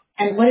not. Yes.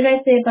 And what did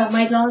I say about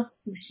my dog?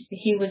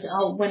 He was,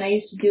 when I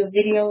used to do a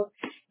video,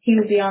 he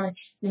would be on it.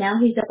 Now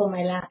he's up on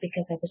my lap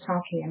because I was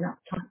talking and not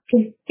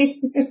talking.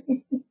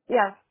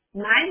 Yes.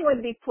 Mine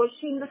would be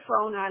pushing the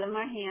phone out of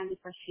my hand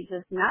because she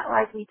does not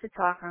like me to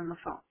talk on the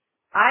phone.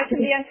 I can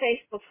be on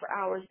Facebook for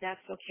hours,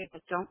 that's okay,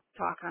 but don't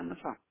talk on the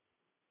phone.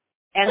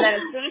 And then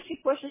as soon as she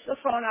pushes the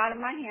phone out of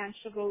my hand,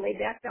 she'll go lay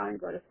back down and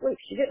go to sleep.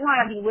 She didn't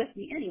want to be with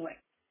me anyway.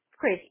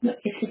 Crazy. No,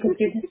 if you could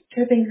be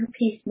disturbing her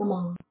peace,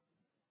 Mama.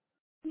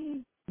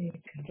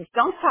 Just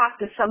don't talk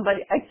to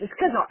somebody. Just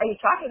because are you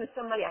talking to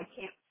somebody I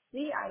can't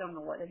see? I don't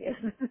know what it is.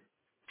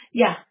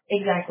 Yeah,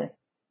 exactly.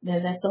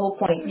 That's the whole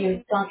point.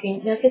 You're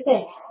talking, like I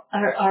said,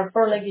 our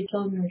four-legged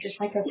children are just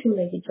like our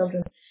two-legged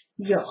children.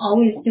 You're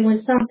always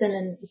doing something,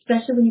 and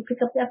especially when you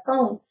pick up that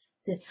phone,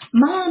 it's,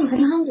 Mom,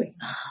 I'm hungry.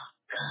 Oh,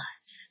 God.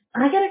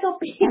 I gotta go.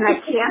 And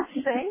I can't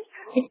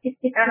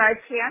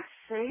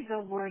say the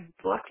word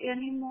book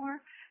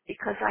anymore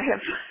because I have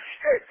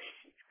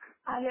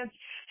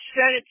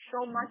said it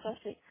so much. I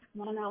say,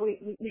 Mom, now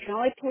we can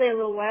only play a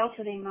little while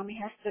today. Mommy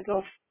has to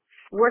go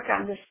work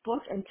on this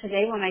book. And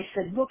today when I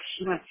said book,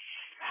 she went,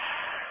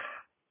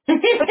 I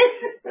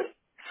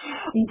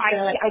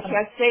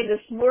can't say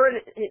this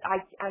word.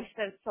 I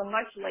said so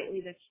much lately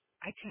that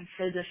I can't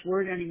say this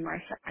word anymore.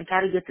 I said, I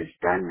got to get this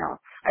done now.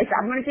 I said,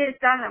 I'm going to get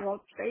it done. I won't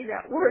say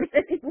that word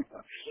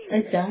anymore.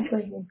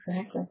 Exactly.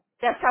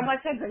 That's how much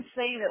I've been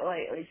saying it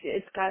lately.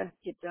 It's got to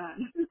get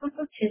done.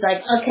 She's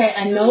like, okay,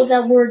 I know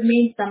that word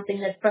means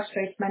something that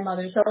frustrates my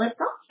mother, so let's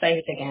not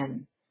say it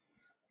again.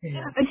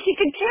 Yeah. And she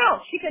can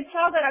tell. She can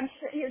tell that I'm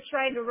sitting here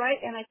trying to write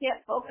and I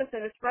can't focus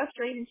and it's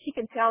frustrating. She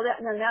can tell that,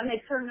 and then that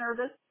makes her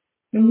nervous.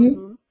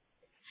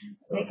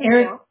 Like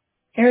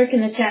Eric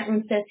in the chat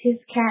room says his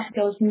cat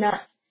goes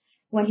nuts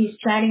when he's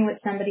chatting with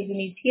somebody who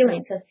needs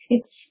healing because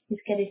he's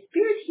got a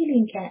spirit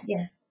healing cat.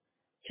 Yeah,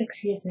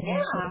 Trixie is in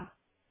there. Yeah,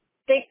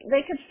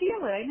 they could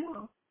feel it. I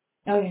know.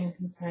 Oh yeah,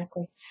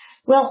 exactly.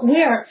 Well,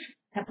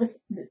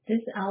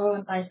 this hour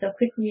went by so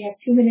quickly. We have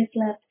 2 minutes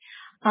left.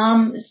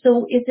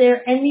 So is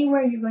there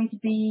anywhere you're going to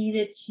be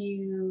that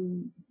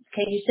you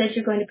said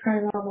you're going to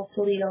Paranormal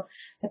Toledo.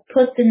 I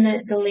put the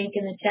link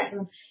in the chat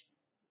room.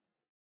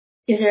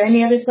 Is there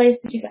any other place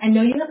that I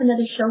know you have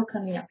another show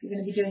coming up. You're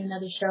going to be doing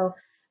another show.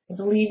 I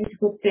believe it's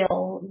with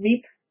Bill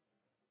Reap.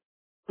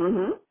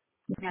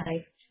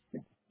 Nice.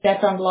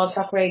 That's on Blog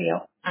Talk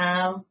Radio.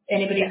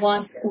 Anybody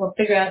wants, we'll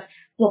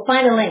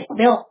find a link.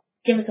 Bill,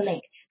 give us a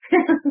link.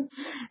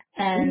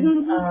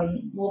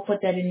 And we'll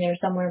put that in there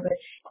somewhere. But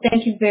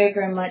thank you very,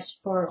 very much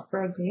for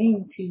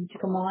agreeing to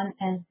come on.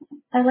 And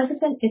like I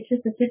said, it's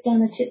just a sit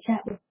down and chit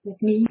chat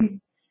with me.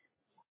 There's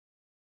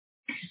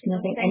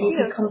nothing. And you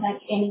can come back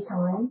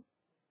anytime.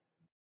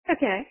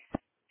 Okay.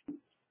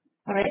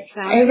 All right.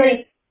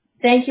 Everybody,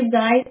 thank you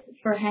guys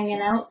for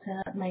hanging out.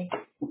 My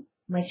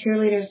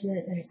cheerleaders,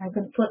 I'm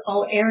going to put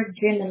all Eric,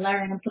 Jim, and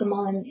Larry, and put them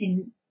all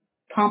in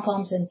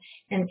pom-poms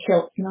and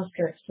kilts. No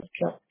skirts, just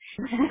kilts.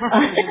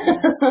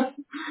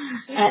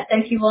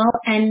 Thank you all.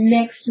 And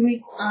next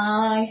week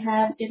I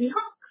have Debbie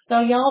Hawk. So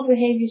y'all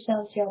behave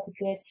yourselves. Y'all be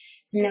good.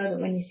 Know that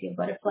when you see a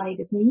butterfly,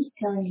 it's me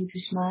telling you to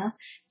smile.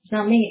 It's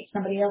not me. It's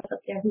somebody else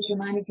up there who's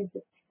reminding you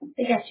that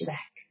they got you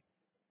back.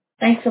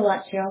 Thanks a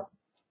lot, Cheryl.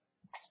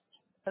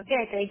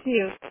 Okay, thank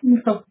you.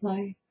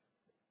 Bye-bye.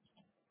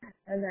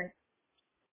 Bye-bye.